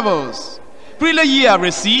out devils. Freely ye have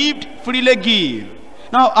received, freely give.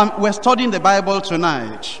 Now, we're studying the Bible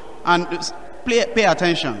tonight. And pay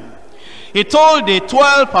attention. He told the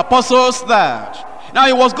 12 apostles that now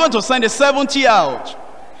he was going to send the 70 out.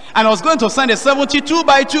 And he was going to send the 72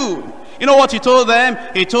 by 2. You know what he told them?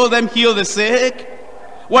 He told them, heal the sick.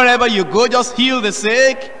 Wherever you go, just heal the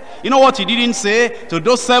sick. You know what he didn't say? To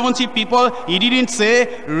those 70 people, he didn't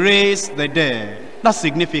say, raise the dead. That's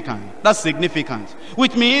significant. That's significant.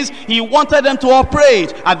 Which means he wanted them to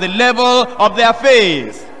operate at the level of their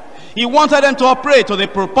faith. He wanted them to operate to the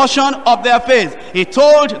proportion of their faith. He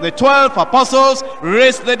told the 12 apostles,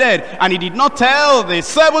 raise the dead. And he did not tell the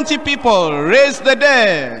 70 people, raise the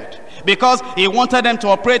dead. Because he wanted them to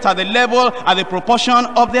operate at the level, at the proportion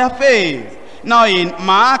of their faith. Now in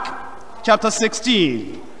Mark chapter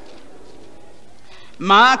 16.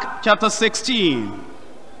 Mark chapter 16.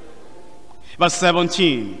 Verse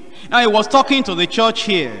 17. Now he was talking to the church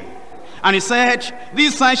here. And he said,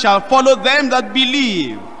 these signs shall follow them that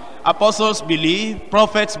believe. Apostles believe,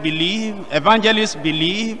 prophets believe, evangelists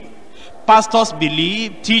believe, pastors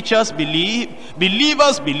believe, teachers believe,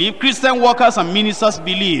 believers believe, Christian workers and ministers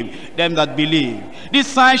believe, them that believe. These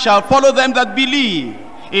signs shall follow them that believe.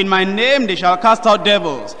 In my name they shall cast out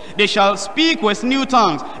devils. They shall speak with new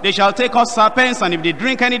tongues. They shall take up serpents, and if they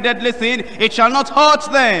drink any deadly thing, it shall not hurt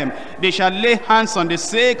them. They shall lay hands on the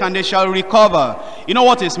sick, and they shall recover. You know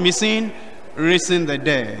what is missing? Raising the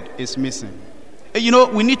dead is missing. You know,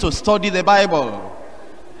 we need to study the Bible.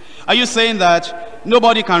 Are you saying that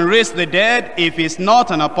nobody can raise the dead if he's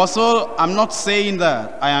not an apostle? I'm not saying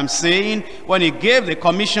that. I am saying when he gave the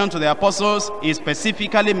commission to the apostles, he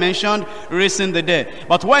specifically mentioned raising the dead.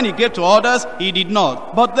 But when he gave to others, he did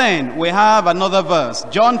not. But then we have another verse,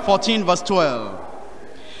 John 14 verse 12,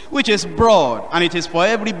 which is broad, and it is for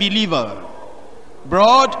every believer.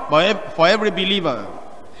 Broad for every believer.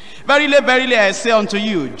 Verily, verily, I say unto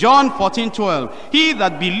you, John 14:12, he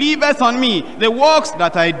that believeth on me, the works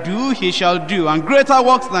that I do, he shall do, and greater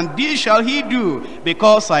works than these shall he do,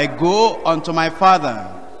 because I go unto my Father.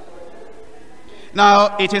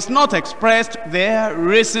 Now, it is not expressed there,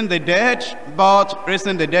 raising the dead, but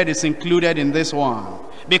raising the dead is included in this one.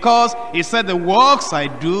 Because he said, the works I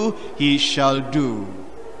do, he shall do.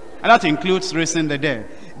 And that includes raising the dead.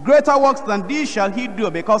 Greater works than these shall he do,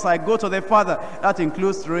 because I go to the Father. That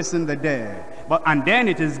includes raising the dead. And then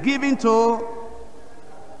it is given to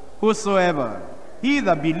whosoever. He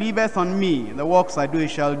that believeth on me, the works I do, he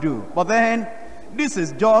shall do. But then, this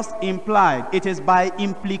is just implied. It is by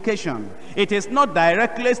implication. It is not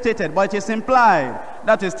directly stated, but it is implied.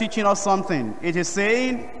 That is teaching us something. It is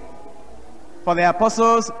saying, for the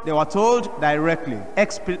apostles, they were told directly,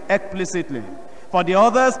 explicitly. For the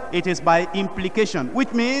others, it is by implication,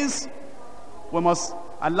 which means we must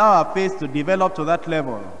allow our faith to develop to that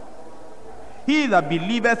level. He that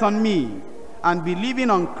believeth on me, and believing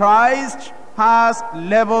on Christ has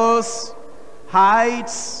levels,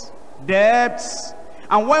 heights, depths.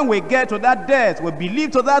 And when we get to that depth, we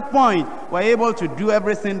believe to that point, we're able to do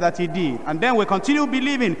everything that he did. And then we continue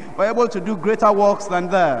believing, we're able to do greater works than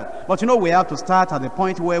that. But you know, we have to start at the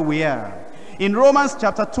point where we are. In Romans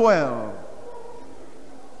chapter 12,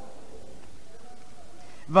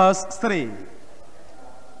 verse 3,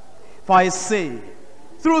 for I say,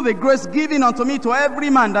 through the grace given unto me to every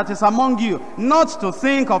man that is among you, not to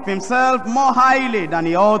think of himself more highly than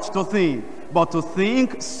he ought to think, but to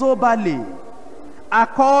think soberly,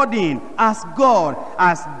 according as God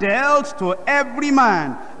has dealt to every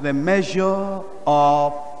man the measure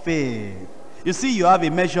of faith. You see, you have a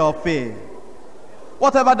measure of faith.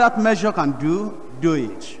 Whatever that measure can do, do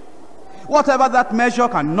it. Whatever that measure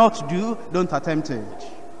cannot do, don't attempt it.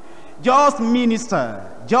 Just minister,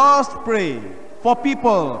 just pray for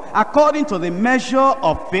people according to the measure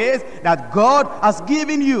of faith that God has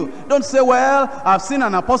given you. Don't say, well, I've seen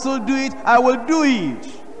an apostle do it, I will do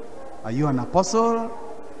it. Are you an apostle?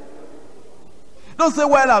 Don't say,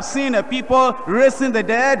 well, I've seen people raising the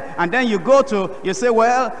dead, and then you say,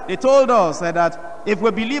 well, they told us that if we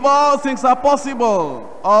believe all things are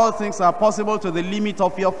possible. All things are possible to the limit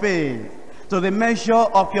of your faith, to the measure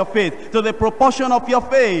of your faith, to the proportion of your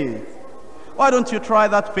faith. Why don't you try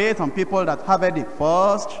that faith on people that have it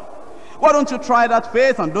first? Why don't you try that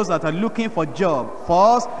faith on those that are looking for job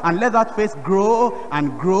first, and let that faith grow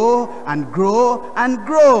and grow and grow and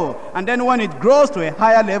grow. And then when it grows to a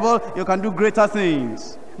higher level, you can do greater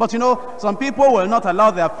things. But you know, some people will not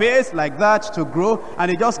allow their faith like that to grow,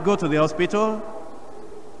 and they just go to the hospital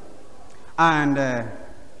and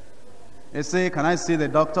they say, can I see the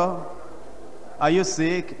doctor? Are you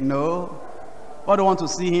sick? No. What do you want to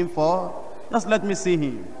see him for? Just let me see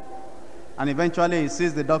him. And eventually he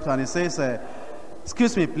sees the doctor and he says,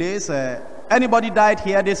 excuse me please, anybody died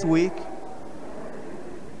here this week?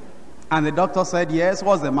 And the doctor said, yes.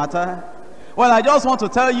 What's the matter? Well, I just want to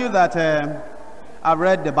tell you that I've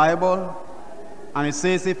read the Bible, and it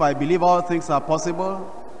says if I believe all things are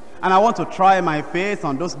possible, and I want to try my faith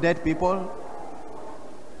on those dead people.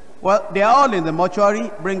 Well, they are all in the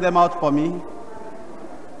mortuary. Bring them out for me.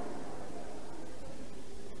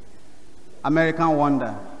 American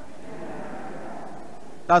wonder.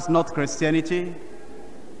 That's not Christianity.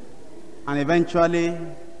 And eventually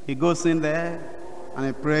He goes in there and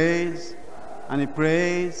he prays and he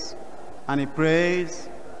prays and he prays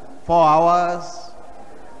 4 hours.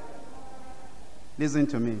 Listen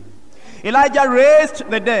to me. Elijah raised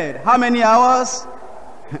the dead. How many hours?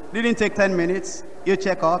 Didn't take 10 minutes. You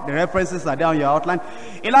check out. The references are down your outline.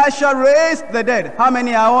 Elisha raised the dead. How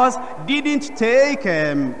many hours? Didn't take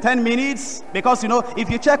 10 minutes. Because, you know, if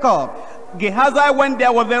you check out, Gehazi went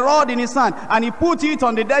there with the rod in his hand and he put it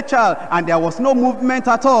on the dead child and there was no movement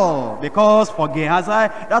at all. Because for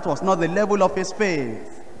Gehazi, that was not the level of his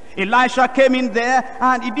faith. Elisha came in there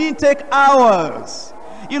and it didn't take hours.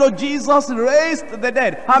 You know, Jesus raised the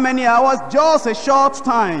dead. How many hours? Just a short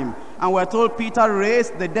time. And we're told Peter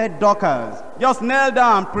raised the dead Dorcas. Just knelt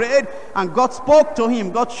down, prayed, and God spoke to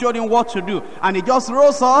him. God showed him what to do. And he just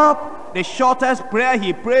rose up. The shortest prayer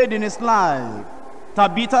he prayed in his life.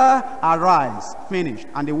 Tabitha, arise. Finished.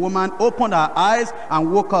 And the woman opened her eyes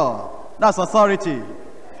and woke up. That's authority.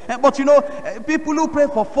 But you know, people who pray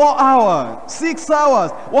for 4 hours, 6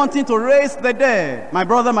 hours, wanting to raise the dead. My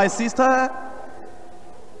brother, my sister,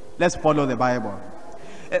 let's follow the Bible.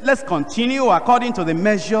 Let's continue according to the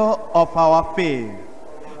measure of our faith.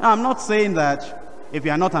 Now, I'm not saying that if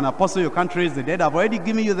you are not an apostle, you can't raise the dead. I've already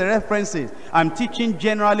given you the references. I'm teaching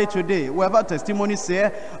generally today. We have testimonies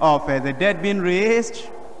here of the dead being raised,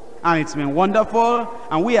 and it's been wonderful,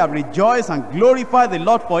 and we have rejoiced and glorified the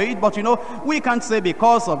Lord for it. But you know, we can't say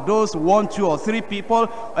because of those 1, 2, or 3 people,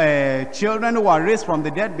 children who are raised from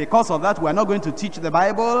the dead, because of that we are not going to teach the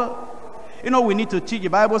Bible. You know, we need to teach the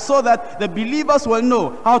Bible so that the believers will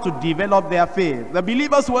know how to develop their faith. The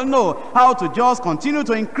believers will know how to just continue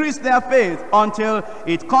to increase their faith until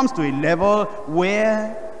it comes to a level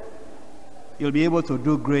where you'll be able to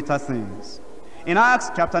do greater things. In Acts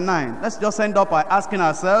chapter 9, let's just end up by asking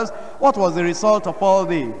ourselves, what was the result of all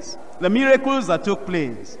this? The miracles that took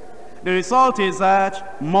place. The result is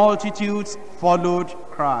that multitudes followed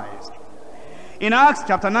Christ. In Acts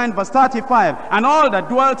chapter 9 verse 35, and all that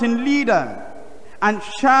dwelt in Lydda and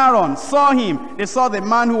Sharon saw him. They saw the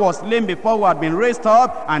man who was lame before, who had been raised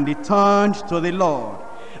up, and they turned to the Lord.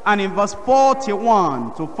 And in verse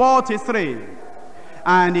 41 to 43,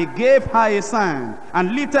 and he gave her his hand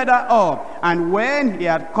and lifted her up, and when he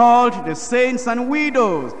had called the saints and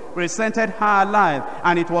widows, presented her alive,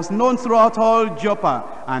 and it was known throughout all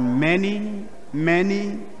Joppa, and many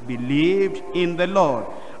believed in the Lord.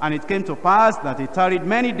 And it came to pass that he tarried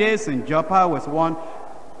many days in Joppa with one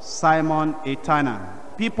Simon a tanner.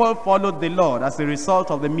 People followed the Lord as a result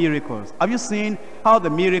of the miracles. Have you seen how the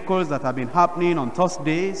miracles that have been happening on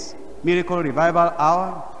Thursdays, Miracle Revival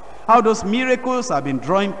Hour, how those miracles have been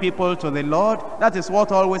drawing people to the Lord? That is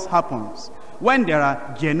what always happens. When there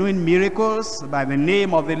are genuine miracles by the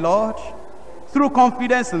name of the Lord, through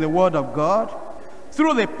confidence in the Word of God,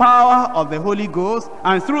 through the power of the Holy Ghost,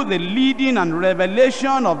 and through the leading and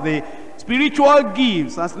revelation of the spiritual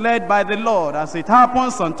gifts as led by the Lord, as it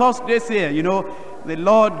happens on Thursdays here, you know, the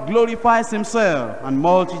Lord glorifies himself and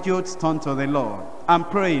multitudes turn to the Lord. I'm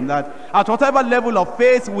praying that at whatever level of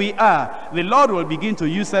faith we are, the Lord will begin to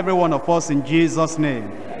use every one of us in Jesus' name.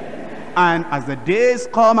 And as the days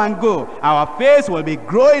come and go, our faith will be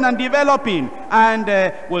growing and developing,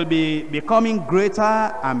 and will be becoming greater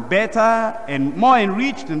and better and more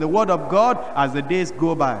enriched in the Word of God as the days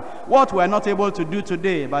go by. What we're not able to do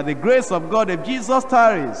today, by the grace of God, if Jesus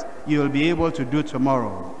tarries, you'll be able to do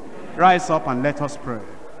tomorrow. Rise up and let us pray.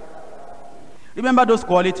 Remember those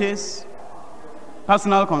qualities: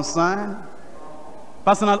 personal concern,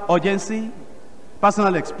 personal urgency,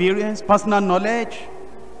 personal experience, personal knowledge.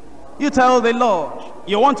 You tell the Lord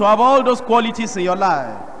you want to have all those qualities in your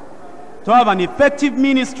life, to have an effective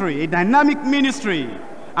ministry, a dynamic ministry,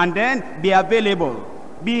 and then be available,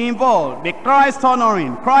 be involved, be Christ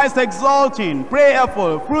honoring, Christ exalting,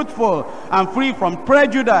 prayerful, fruitful, and free from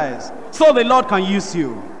prejudice, so the Lord can use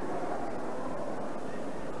you.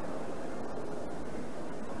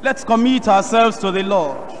 Let's commit ourselves to the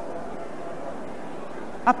Lord.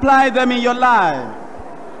 Apply them in your life.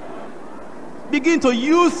 Begin to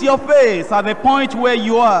use your faith at the point where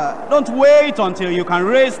you are. Don't wait until you can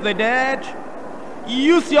raise the dead.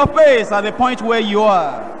 Use your faith at the point where you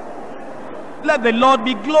are. Let the Lord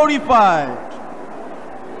be glorified.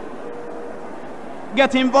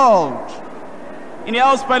 Get involved in the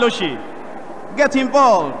house fellowship. Get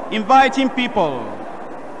involved, inviting people.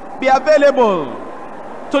 Be available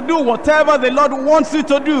to do whatever the Lord wants you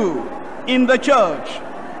to do in the church.